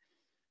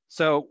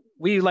 So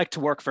we like to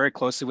work very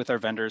closely with our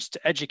vendors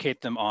to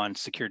educate them on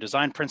secure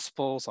design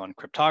principles, on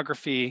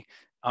cryptography,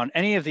 on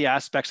any of the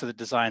aspects of the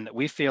design that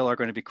we feel are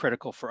going to be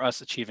critical for us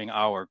achieving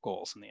our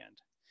goals in the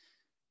end.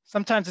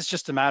 Sometimes it's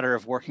just a matter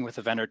of working with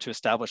a vendor to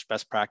establish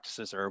best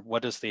practices, or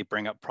what does the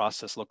bring up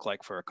process look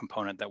like for a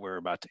component that we're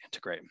about to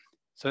integrate.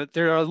 So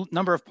there are a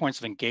number of points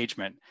of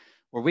engagement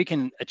where we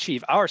can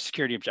achieve our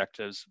security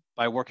objectives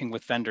by working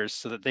with vendors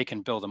so that they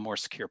can build a more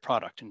secure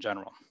product in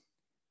general.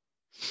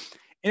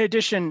 In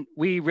addition,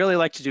 we really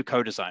like to do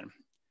co-design.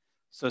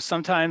 So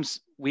sometimes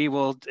we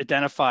will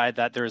identify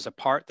that there is a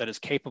part that is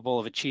capable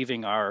of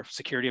achieving our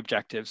security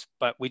objectives,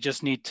 but we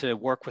just need to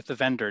work with the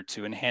vendor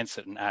to enhance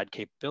it and add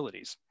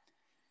capabilities.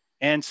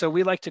 And so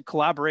we like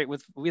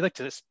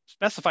to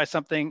specify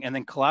something and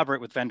then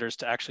collaborate with vendors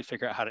to actually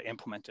figure out how to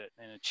implement it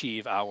and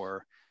achieve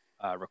our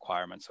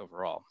requirements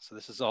overall. So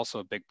this is also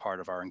a big part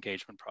of our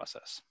engagement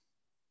process.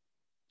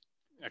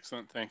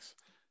 Excellent, thanks.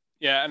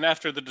 Yeah, and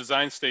after the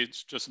design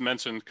stage just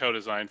mentioned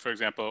co-design, for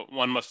example,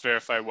 one must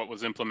verify what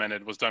was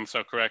implemented was done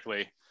so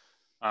correctly.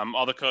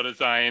 All the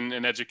co-design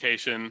in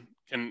education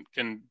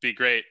can be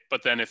great,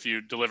 but then if you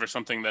deliver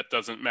something that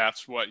doesn't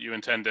match what you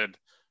intended,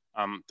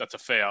 that's a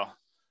fail.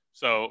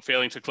 So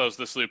failing to close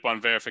this loop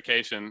on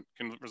verification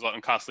can result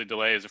in costly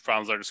delays if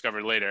problems are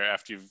discovered later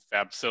after you've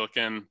fabbed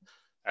silicon,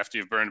 after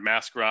you've burned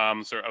mask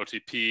ROMs or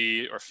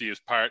OTP or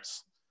fused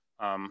parts.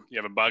 You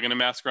have a bug in a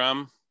mask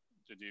ROM.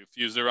 Did you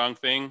fuse the wrong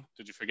thing?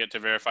 Did you forget to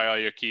verify all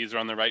your keys are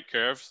on the right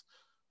curves?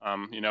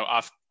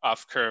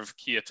 Off-curve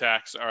key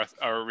attacks are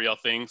a real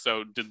thing.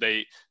 So did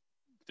the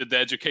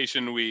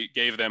education we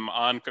gave them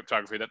on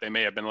cryptography that they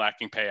may have been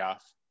lacking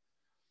payoff?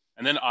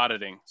 And then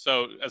auditing.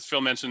 So as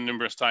Phil mentioned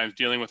numerous times,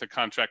 dealing with a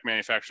contract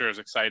manufacturer is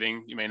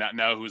exciting. You may not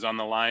know who's on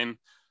the line,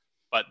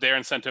 but they're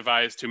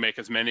incentivized to make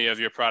as many of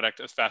your product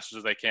as fast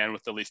as they can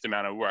with the least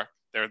amount of work.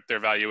 Their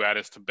value add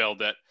is to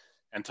build it,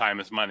 and time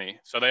is money.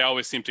 So they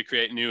always seem to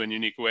create new and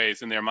unique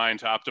ways in their mind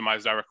to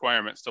optimize our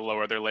requirements to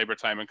lower their labor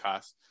time and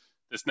costs.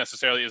 This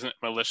necessarily isn't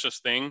a malicious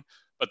thing,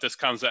 but this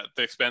comes at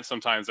the expense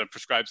sometimes of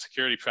prescribed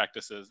security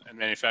practices and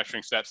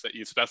manufacturing steps that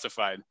you've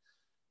specified.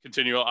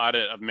 Continual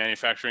audit of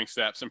manufacturing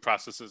steps and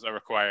processes are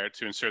required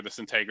to ensure this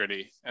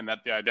integrity and that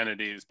the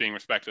identity is being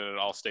respected at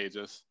all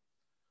stages.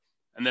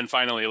 And then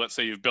finally, let's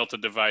say you've built a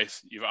device,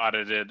 you've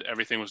audited,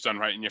 everything was done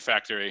right in your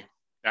factory.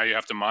 Now you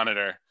have to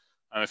monitor.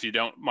 If you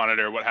don't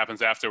monitor what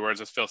happens afterwards,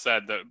 as Phil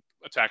said, the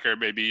attacker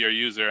may be your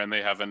user and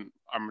they have an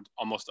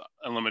almost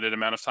unlimited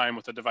amount of time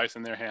with the device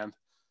in their hand.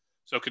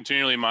 So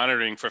continually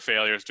monitoring for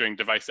failures during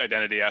device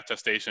identity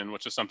attestation,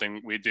 which is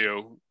something we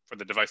do for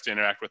the device to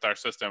interact with our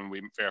system,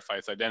 we verify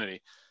its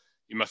identity.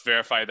 You must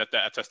verify that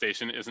the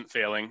attestation isn't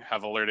failing,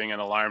 have alerting and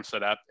alarm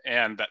set up,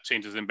 and that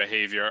changes in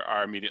behavior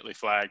are immediately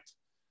flagged.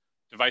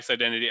 Device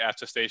identity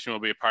attestation will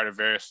be a part of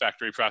various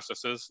factory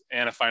processes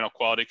and a final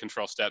quality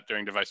control step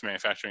during device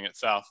manufacturing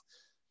itself,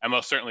 and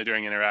most certainly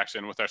during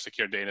interaction with our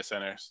secure data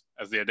centers,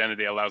 as the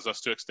identity allows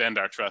us to extend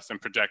our trust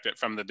and project it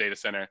from the data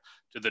center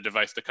to the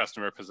device the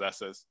customer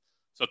possesses.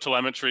 So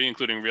telemetry,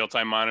 including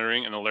real-time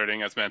monitoring and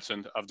alerting, as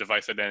mentioned, of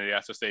device identity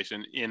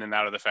attestation in and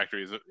out of the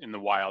factories in the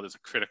wild is a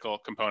critical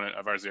component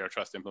of our zero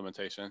trust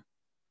implementation.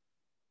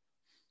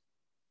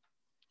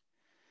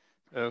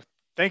 So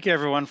thank you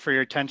everyone for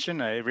your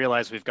attention. I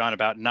realize we've gone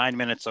about 9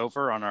 minutes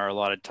over on our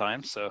allotted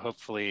time, so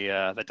hopefully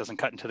that doesn't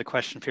cut into the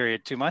question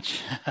period too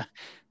much.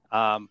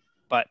 So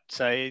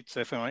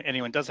if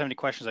anyone does have any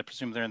questions, I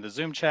presume they're in the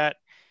Zoom chat.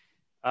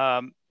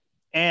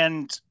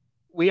 And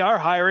we are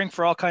hiring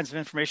for all kinds of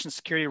information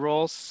security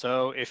roles.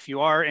 So if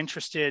you are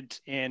interested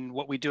in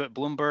what we do at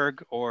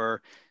Bloomberg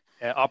or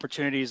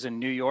opportunities in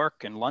New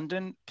York and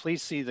London,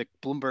 please see the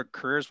Bloomberg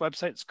Careers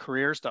website. It's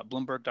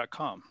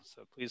careers.bloomberg.com.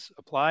 So please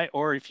apply,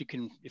 or if you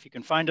can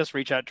find us,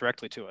 reach out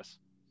directly to us.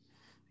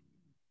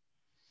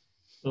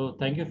 So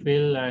thank you,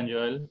 Phil and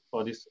Joel,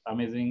 for this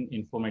amazing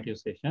informative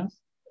sessions.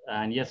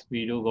 And yes,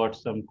 we do got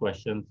some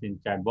questions in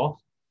chat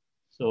box.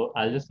 So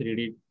I'll just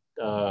read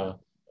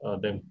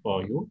them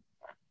for you.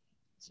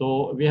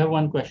 So we have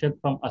one question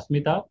from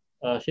Asmita.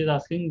 She's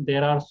asking,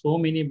 there are so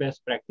many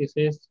best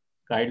practices,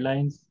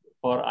 guidelines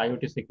for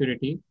IoT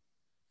security.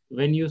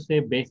 When you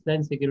say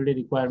baseline security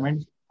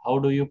requirements, how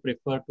do you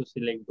prefer to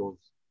select those?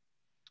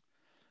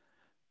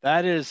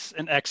 That is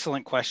an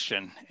excellent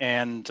question.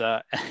 And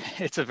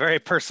it's a very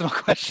personal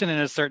question in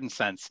a certain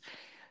sense.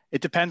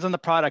 It depends on the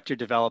product you're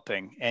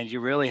developing, and you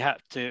really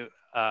have to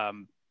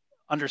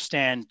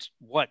understand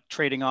what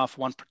trading off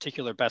one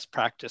particular best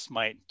practice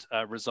might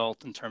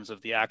result in terms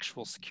of the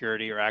actual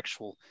security or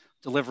actual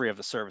delivery of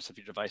the service of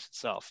your device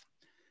itself.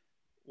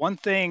 One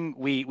thing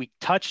we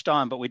touched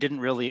on, but we didn't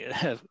really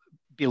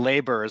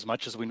belabor as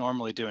much as we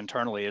normally do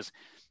internally, is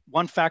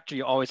one factor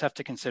you always have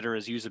to consider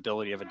is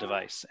usability of a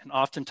device. And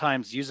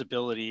oftentimes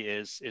usability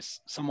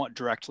is somewhat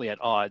directly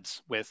at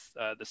odds with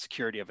the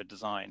security of a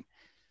design.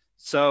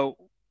 So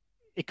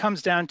it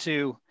comes down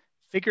to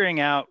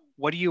figuring out,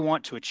 what do you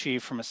want to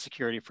achieve from a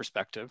security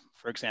perspective?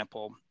 For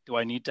example, do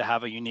I need to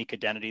have a unique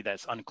identity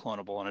that's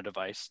unclonable on a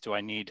device? Do I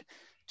need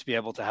to be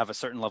able to have a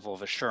certain level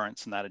of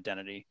assurance in that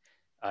identity?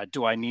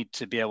 Do I need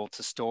to be able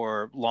to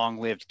store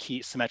long-lived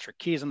symmetric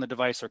keys on the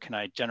device, or can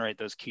I generate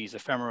those keys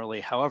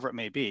ephemerally, however it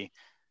may be?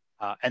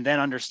 And then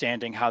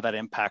understanding how that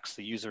impacts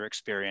the user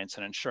experience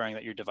and ensuring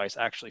that your device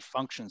actually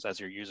functions as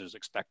your users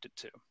expect it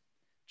to.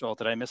 Joel,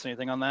 did I miss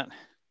anything on that?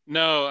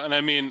 No, and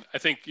I mean, I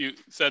think you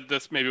said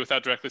this maybe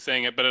without directly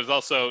saying it, but it's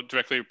also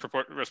directly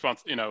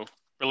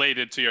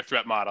related to your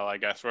threat model, I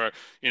guess, where,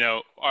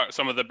 are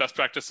some of the best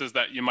practices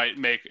that you might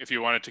make if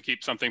you wanted to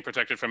keep something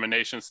protected from a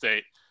nation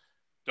state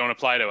don't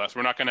apply to us.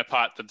 We're not going to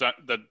pot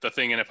the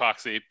thing in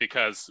epoxy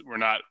because we're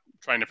not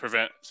trying to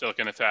prevent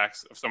silicon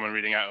attacks of someone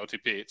reading out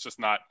OTP. It's just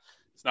not,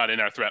 it's not in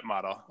our threat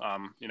model.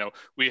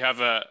 We have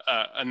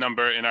a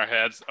number in our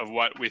heads of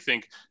what we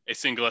think a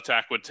single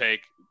attack would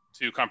take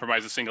to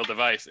compromise a single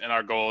device. And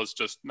our goal is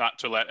just not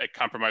to let a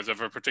compromise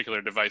of a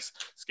particular device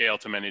scale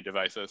to many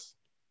devices.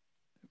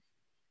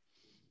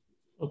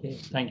 Okay,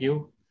 thank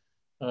you.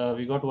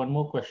 We got one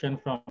more question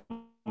from.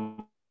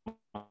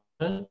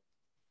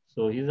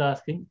 So he's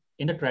asking,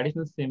 in the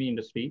traditional semi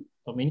industry,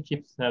 many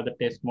chips have the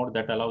test mode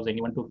that allows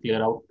anyone to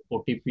clear out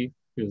OTP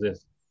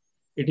fuses.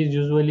 It is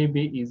usually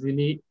be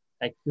easily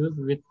accused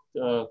with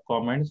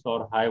comments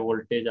or high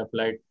voltage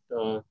applied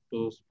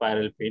to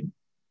spiral pin.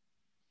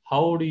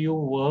 How do you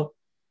work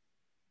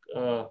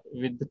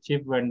with the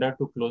chip vendor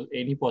to close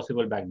any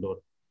possible backdoor?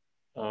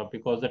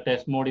 Because the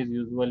test mode is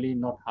usually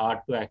not hard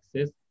to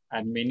access,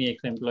 and many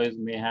ex-employees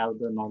may have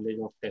the knowledge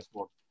of test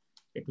mode.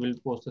 It will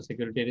pose a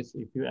security risk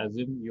if you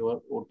assume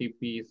your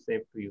OTP is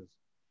safe to use.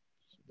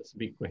 So that's a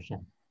big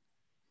question.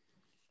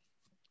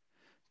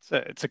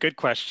 It's a good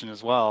question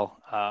as well,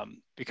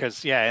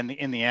 because yeah,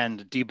 in the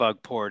end,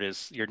 debug port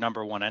is your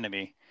 #1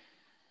 enemy.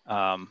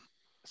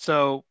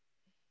 So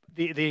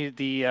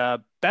the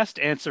best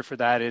answer for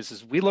that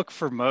is we look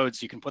for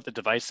modes you can put the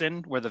device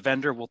in where the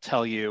vendor will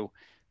tell you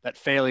that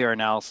failure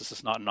analysis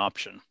is not an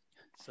option.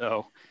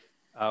 So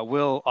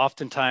we'll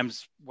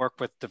oftentimes work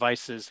with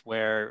devices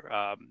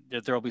where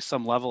there will be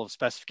some level of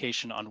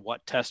specification on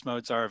what test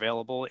modes are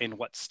available in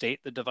what state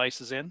the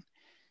device is in.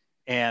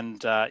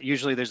 And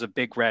usually there's a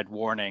big red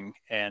warning,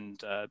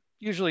 and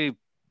usually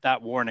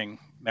that warning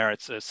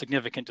merits a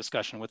significant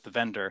discussion with the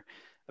vendor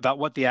about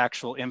what the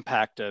actual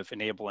impact of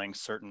enabling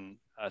certain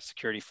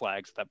security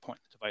flags at that point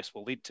the device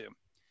will lead to.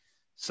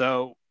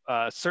 So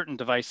certain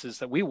devices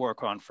that we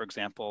work on, for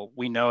example,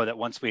 we know that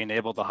once we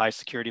enable the high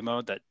security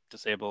mode that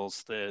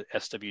disables the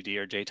SWD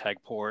or JTAG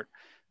port,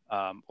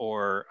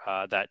 or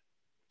that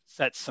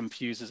sets some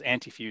fuses,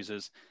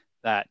 anti-fuses,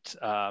 that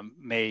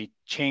may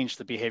change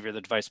the behavior of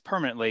the device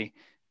permanently,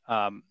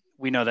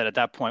 we know that at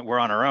that point we're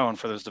on our own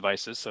for those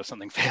devices. So if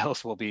something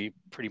fails, we'll be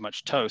pretty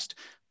much toast.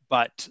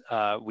 But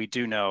we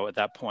do know at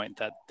that point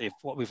that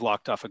we've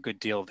locked off a good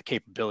deal of the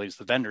capabilities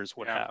the vendors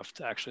would have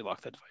to actually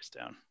lock the device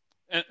down.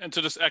 And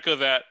to just echo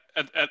that,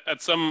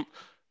 at some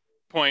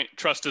point,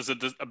 trust is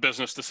a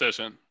business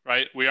decision,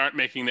 right? We aren't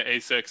making the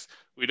ASICs.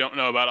 We don't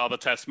know about all the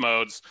test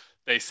modes.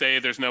 They say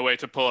there's no way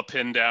to pull a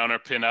pin down or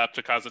pin up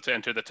to cause it to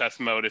enter the test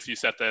mode if you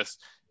set this.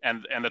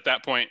 And at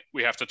that point,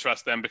 we have to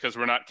trust them because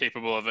we're not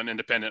capable of an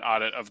independent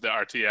audit of the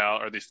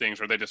RTL or these things,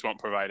 or they just won't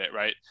provide it,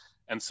 right?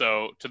 And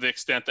so to the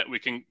extent that we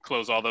can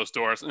close all those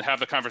doors and have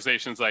the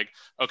conversations like,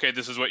 okay,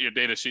 this is what your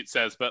data sheet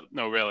says, but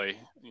no, really,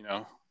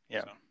 Yeah.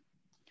 So.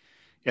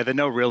 Yeah, the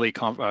no really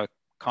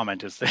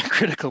comment is the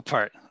critical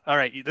part. All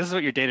right, this is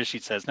what your data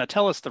sheet says. Now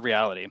tell us the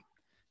reality.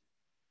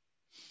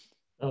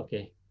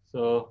 Okay,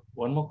 so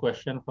one more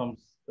question from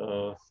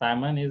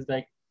Simon is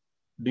like,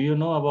 do you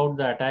know about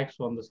the attacks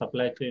on the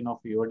supply chain of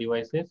your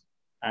devices?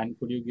 And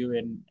could you give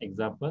an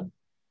example?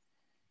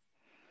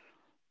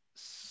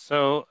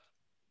 So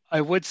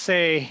I would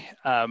say,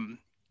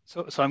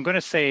 so I'm going to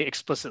say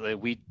explicitly,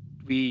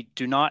 we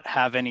do not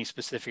have any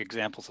specific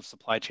examples of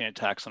supply chain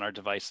attacks on our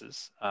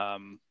devices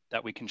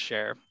that we can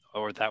share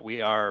or that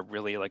we are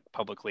really like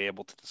publicly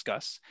able to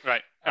discuss.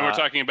 Right, and we're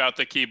talking about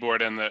the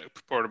keyboard and the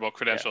portable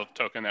credential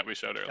token that we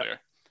showed earlier.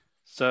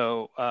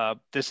 So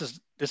this is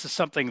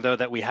something though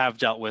that we have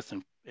dealt with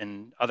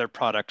in other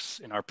products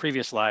in our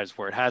previous lives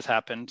where it has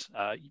happened,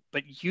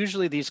 but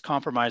usually these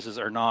compromises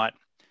are not,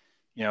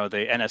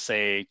 the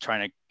NSA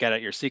trying to get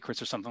at your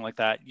secrets or something like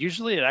that.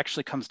 Usually it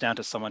actually comes down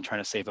to someone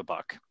trying to save a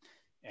buck,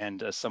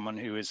 and someone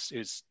who is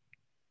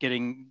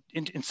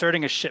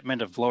inserting a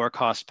shipment of lower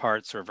cost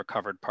parts or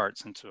recovered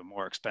parts into a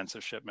more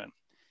expensive shipment.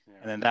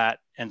 And then that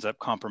ends up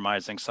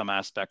compromising some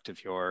aspect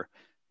of your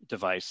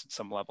device at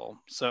some level.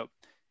 So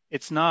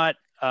it's not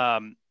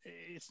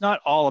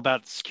all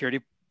about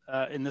security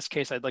in this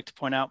case, I'd like to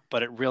point out,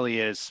 but it really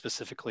is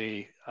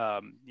specifically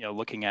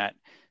looking at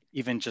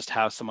even just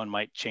how someone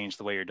might change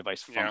the way your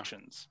device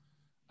functions.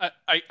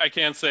 I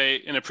can say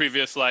in a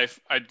previous life,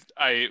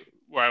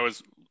 where I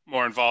was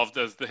more involved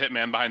as the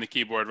hitman behind the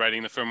keyboard,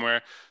 writing the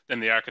firmware than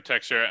the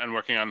architecture and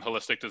working on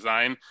holistic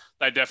design,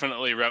 I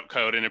definitely wrote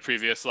code in a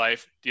previous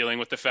life dealing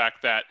with the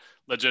fact that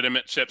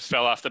legitimate chips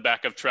fell off the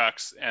back of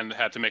trucks and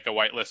had to make a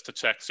whitelist to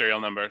check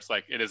serial numbers.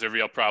 Like, it is a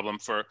real problem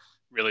for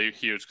really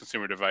huge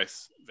consumer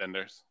device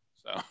vendors.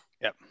 So,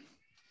 yep.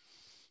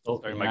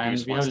 Okay,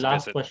 and we have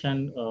last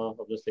question of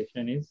the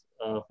session is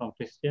from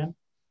Christian.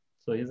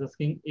 So he's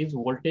asking, is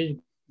voltage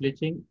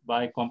glitching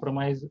by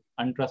compromise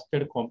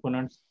untrusted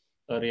components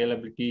a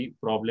reliability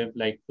problem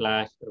like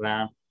flash,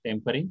 RAM,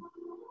 tempering,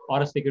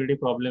 or a security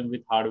problem with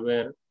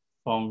hardware,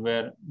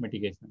 firmware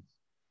mitigations?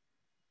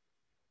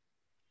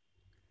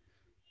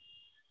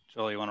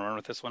 Joel, you want to run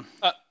with this one?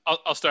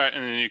 I'll start,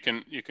 and then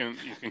you can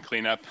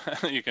clean up.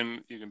 you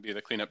can be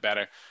the cleanup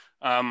batter.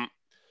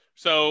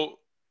 So,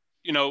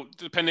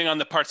 depending on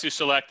the parts you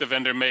select, the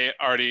vendor may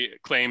already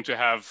claim to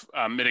have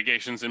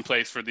mitigations in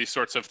place for these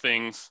sorts of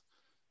things.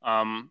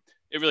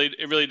 It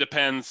really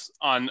depends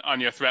on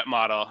your threat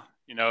model.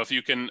 If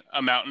you can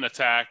mount an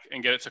attack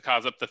and get it to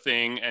cause up the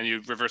thing, and you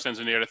reverse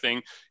engineer the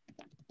thing,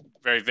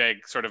 very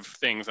vague sort of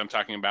things I'm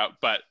talking about.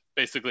 But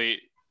basically,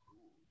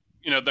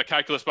 the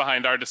calculus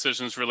behind our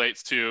decisions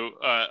relates to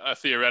a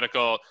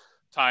theoretical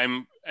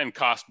time and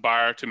cost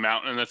bar to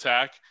mount an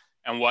attack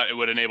and what it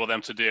would enable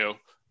them to do.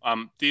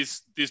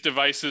 These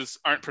devices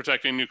aren't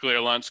protecting nuclear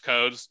launch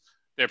codes.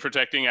 They're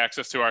protecting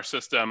access to our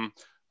system.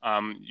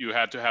 You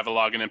had to have a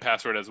login and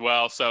password as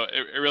well. So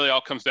it really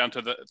all comes down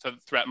to the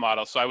threat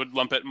model. So I would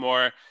lump it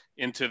more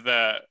into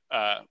the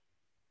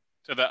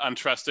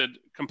untrusted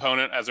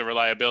component as a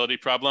reliability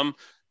problem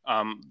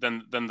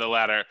than the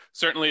latter.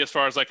 Certainly, as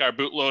far as like our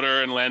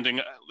bootloader and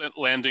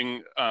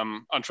landing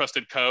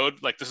untrusted code,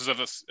 like, this is of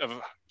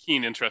a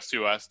keen interest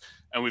to us,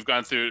 and we've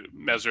gone through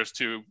measures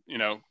to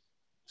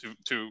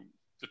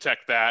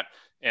detect that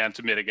and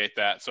to mitigate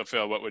that. So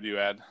Phil, what would you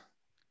add?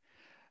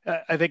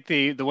 I think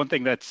the one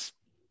thing that's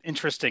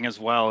interesting as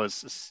well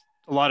is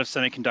a lot of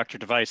semiconductor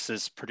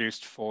devices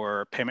produced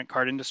for payment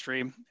card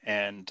industry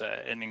and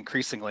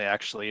increasingly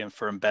actually, and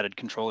for embedded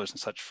controllers and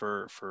such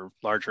for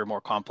larger,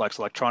 more complex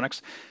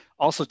electronics,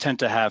 also tend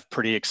to have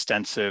pretty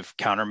extensive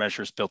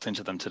countermeasures built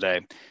into them today.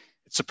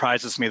 It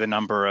surprises me the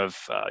number of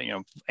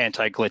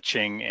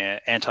anti-glitching,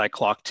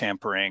 anti-clock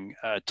tampering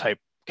type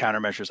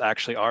countermeasures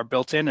actually are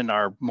built in and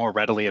are more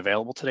readily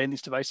available today in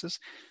these devices.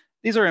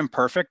 These are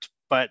imperfect,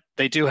 but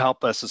they do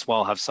help us as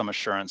well have some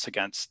assurance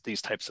against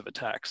these types of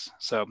attacks.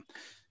 So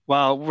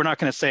while we're not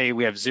going to say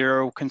we have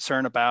zero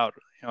concern about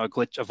a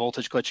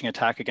voltage glitching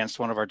attack against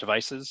one of our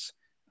devices,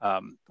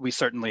 we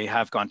certainly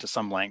have gone to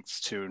some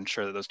lengths to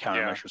ensure that those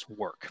countermeasures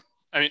work.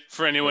 I mean,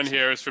 for anyone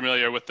here who's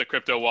familiar with the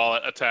crypto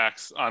wallet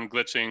attacks on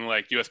glitching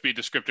like USB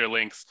descriptor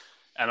links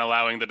and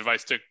allowing the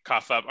device to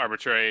cough up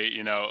arbitrary,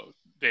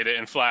 data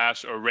in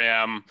flash or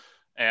RAM,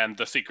 and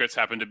the secrets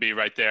happen to be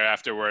right there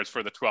afterwards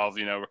for the 12,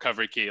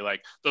 recovery key.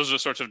 Like, those are the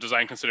sorts of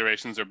design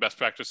considerations or best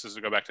practices,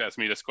 to go back to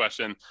Asmita's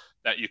question,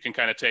 that you can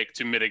kind of take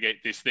to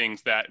mitigate these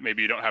things that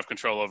maybe you don't have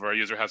control over. A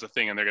user has a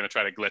thing and they're going to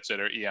try to glitch it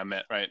or EM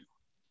it, right?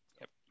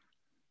 Yep.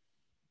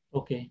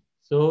 Okay,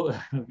 so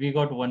we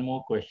got one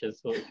more question.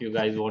 So if you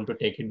guys want to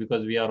take it,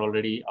 because we are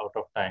already out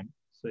of time.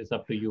 So it's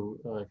up to you.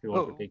 If you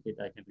want to take it,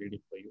 I can read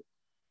it for you.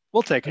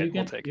 We'll take it.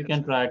 You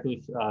can try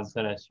to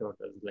answer as short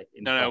as like.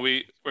 No,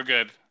 we're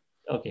good.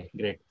 Okay,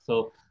 great.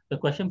 So the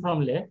question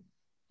from Le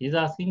is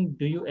asking,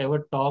 do you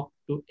ever talk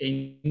to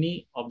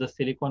any of the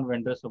silicon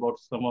vendors about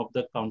some of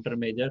the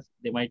countermeasures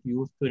they might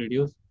use to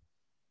reduce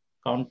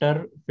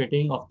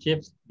counterfeiting of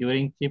chips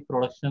during chip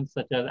production,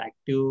 such as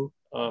active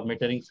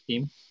metering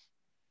scheme?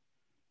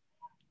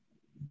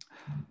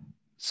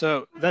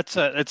 So that's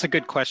a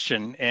good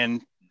question.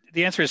 And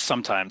the answer is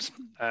sometimes.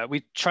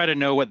 We try to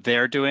know what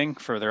they're doing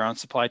for their own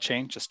supply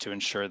chain, just to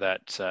ensure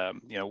that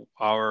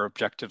our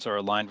objectives are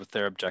aligned with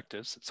their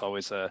objectives. It's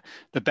always the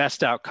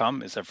best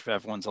outcome is if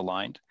everyone's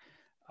aligned.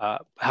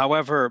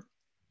 However,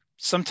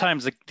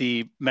 sometimes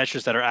the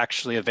measures that are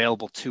actually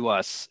available to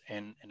us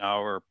in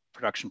our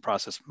production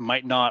process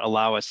might not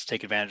allow us to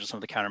take advantage of some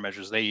of the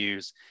countermeasures they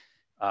use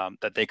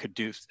that they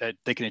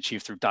can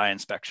achieve through die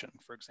inspection,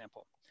 for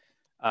example.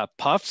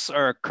 Puffs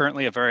are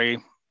currently a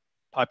very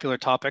popular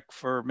topic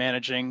for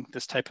managing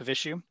this type of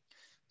issue.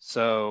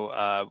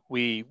 So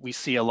we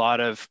see a lot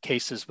of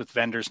cases with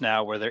vendors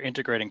now where they're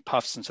integrating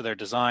puffs into their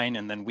design,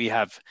 and then we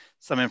have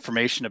some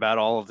information about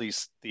all of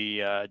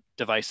the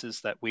devices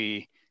that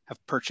we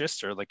have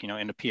purchased, or like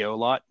in a PO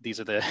lot.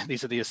 These are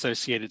the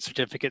associated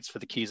certificates for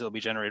the keys that will be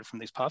generated from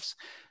these puffs.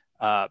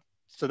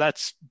 So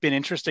that's been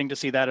interesting to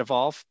see that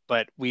evolve,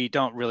 but we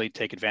don't really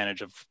take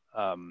advantage of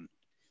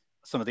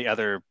some of the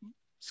other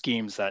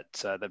schemes that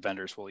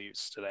vendors will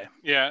use today.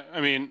 Yeah,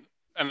 I mean,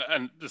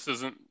 and this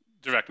isn't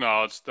direct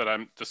knowledge that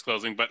I'm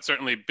disclosing, but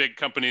certainly big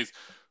companies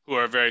who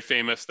are very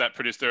famous that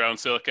produce their own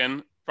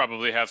silicon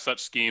probably have such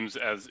schemes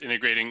as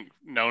integrating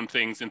known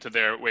things into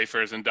their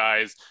wafers and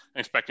dies,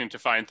 expecting to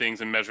find things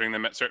and measuring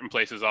them at certain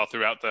places all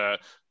throughout the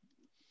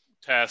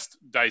test,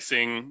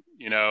 dicing,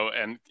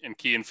 and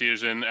key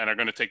infusion, and are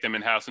going to take them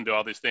in-house and do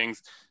all these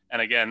things.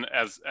 And again,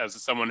 as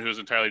someone who's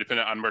entirely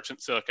dependent on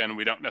merchant silicon,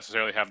 we don't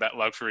necessarily have that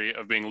luxury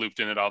of being looped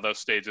in at all those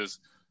stages.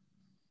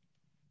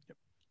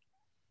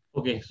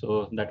 Okay,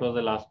 so that was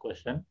the last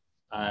question.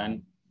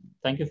 And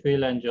thank you,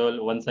 Phil and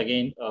Joel, once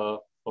again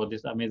for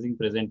this amazing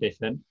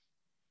presentation.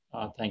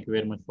 Thank you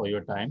very much for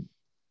your time.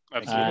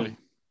 Absolutely. And,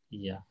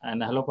 yeah,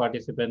 and hello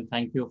participants.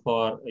 Thank you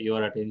for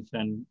your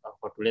attention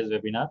for today's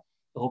webinar.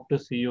 Hope to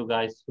see you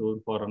guys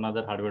soon for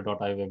another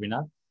hardwear.io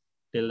webinar.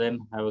 Till then,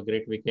 have a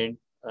great weekend.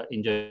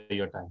 Enjoy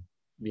your time.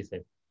 Be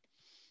safe.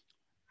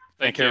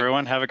 Thank you,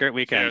 everyone. Have a great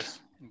weekend.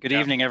 Cheers. Good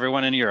evening,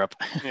 everyone in Europe.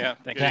 Yeah.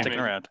 Thanks for sticking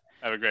around.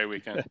 Have a great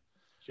weekend.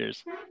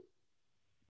 Cheers.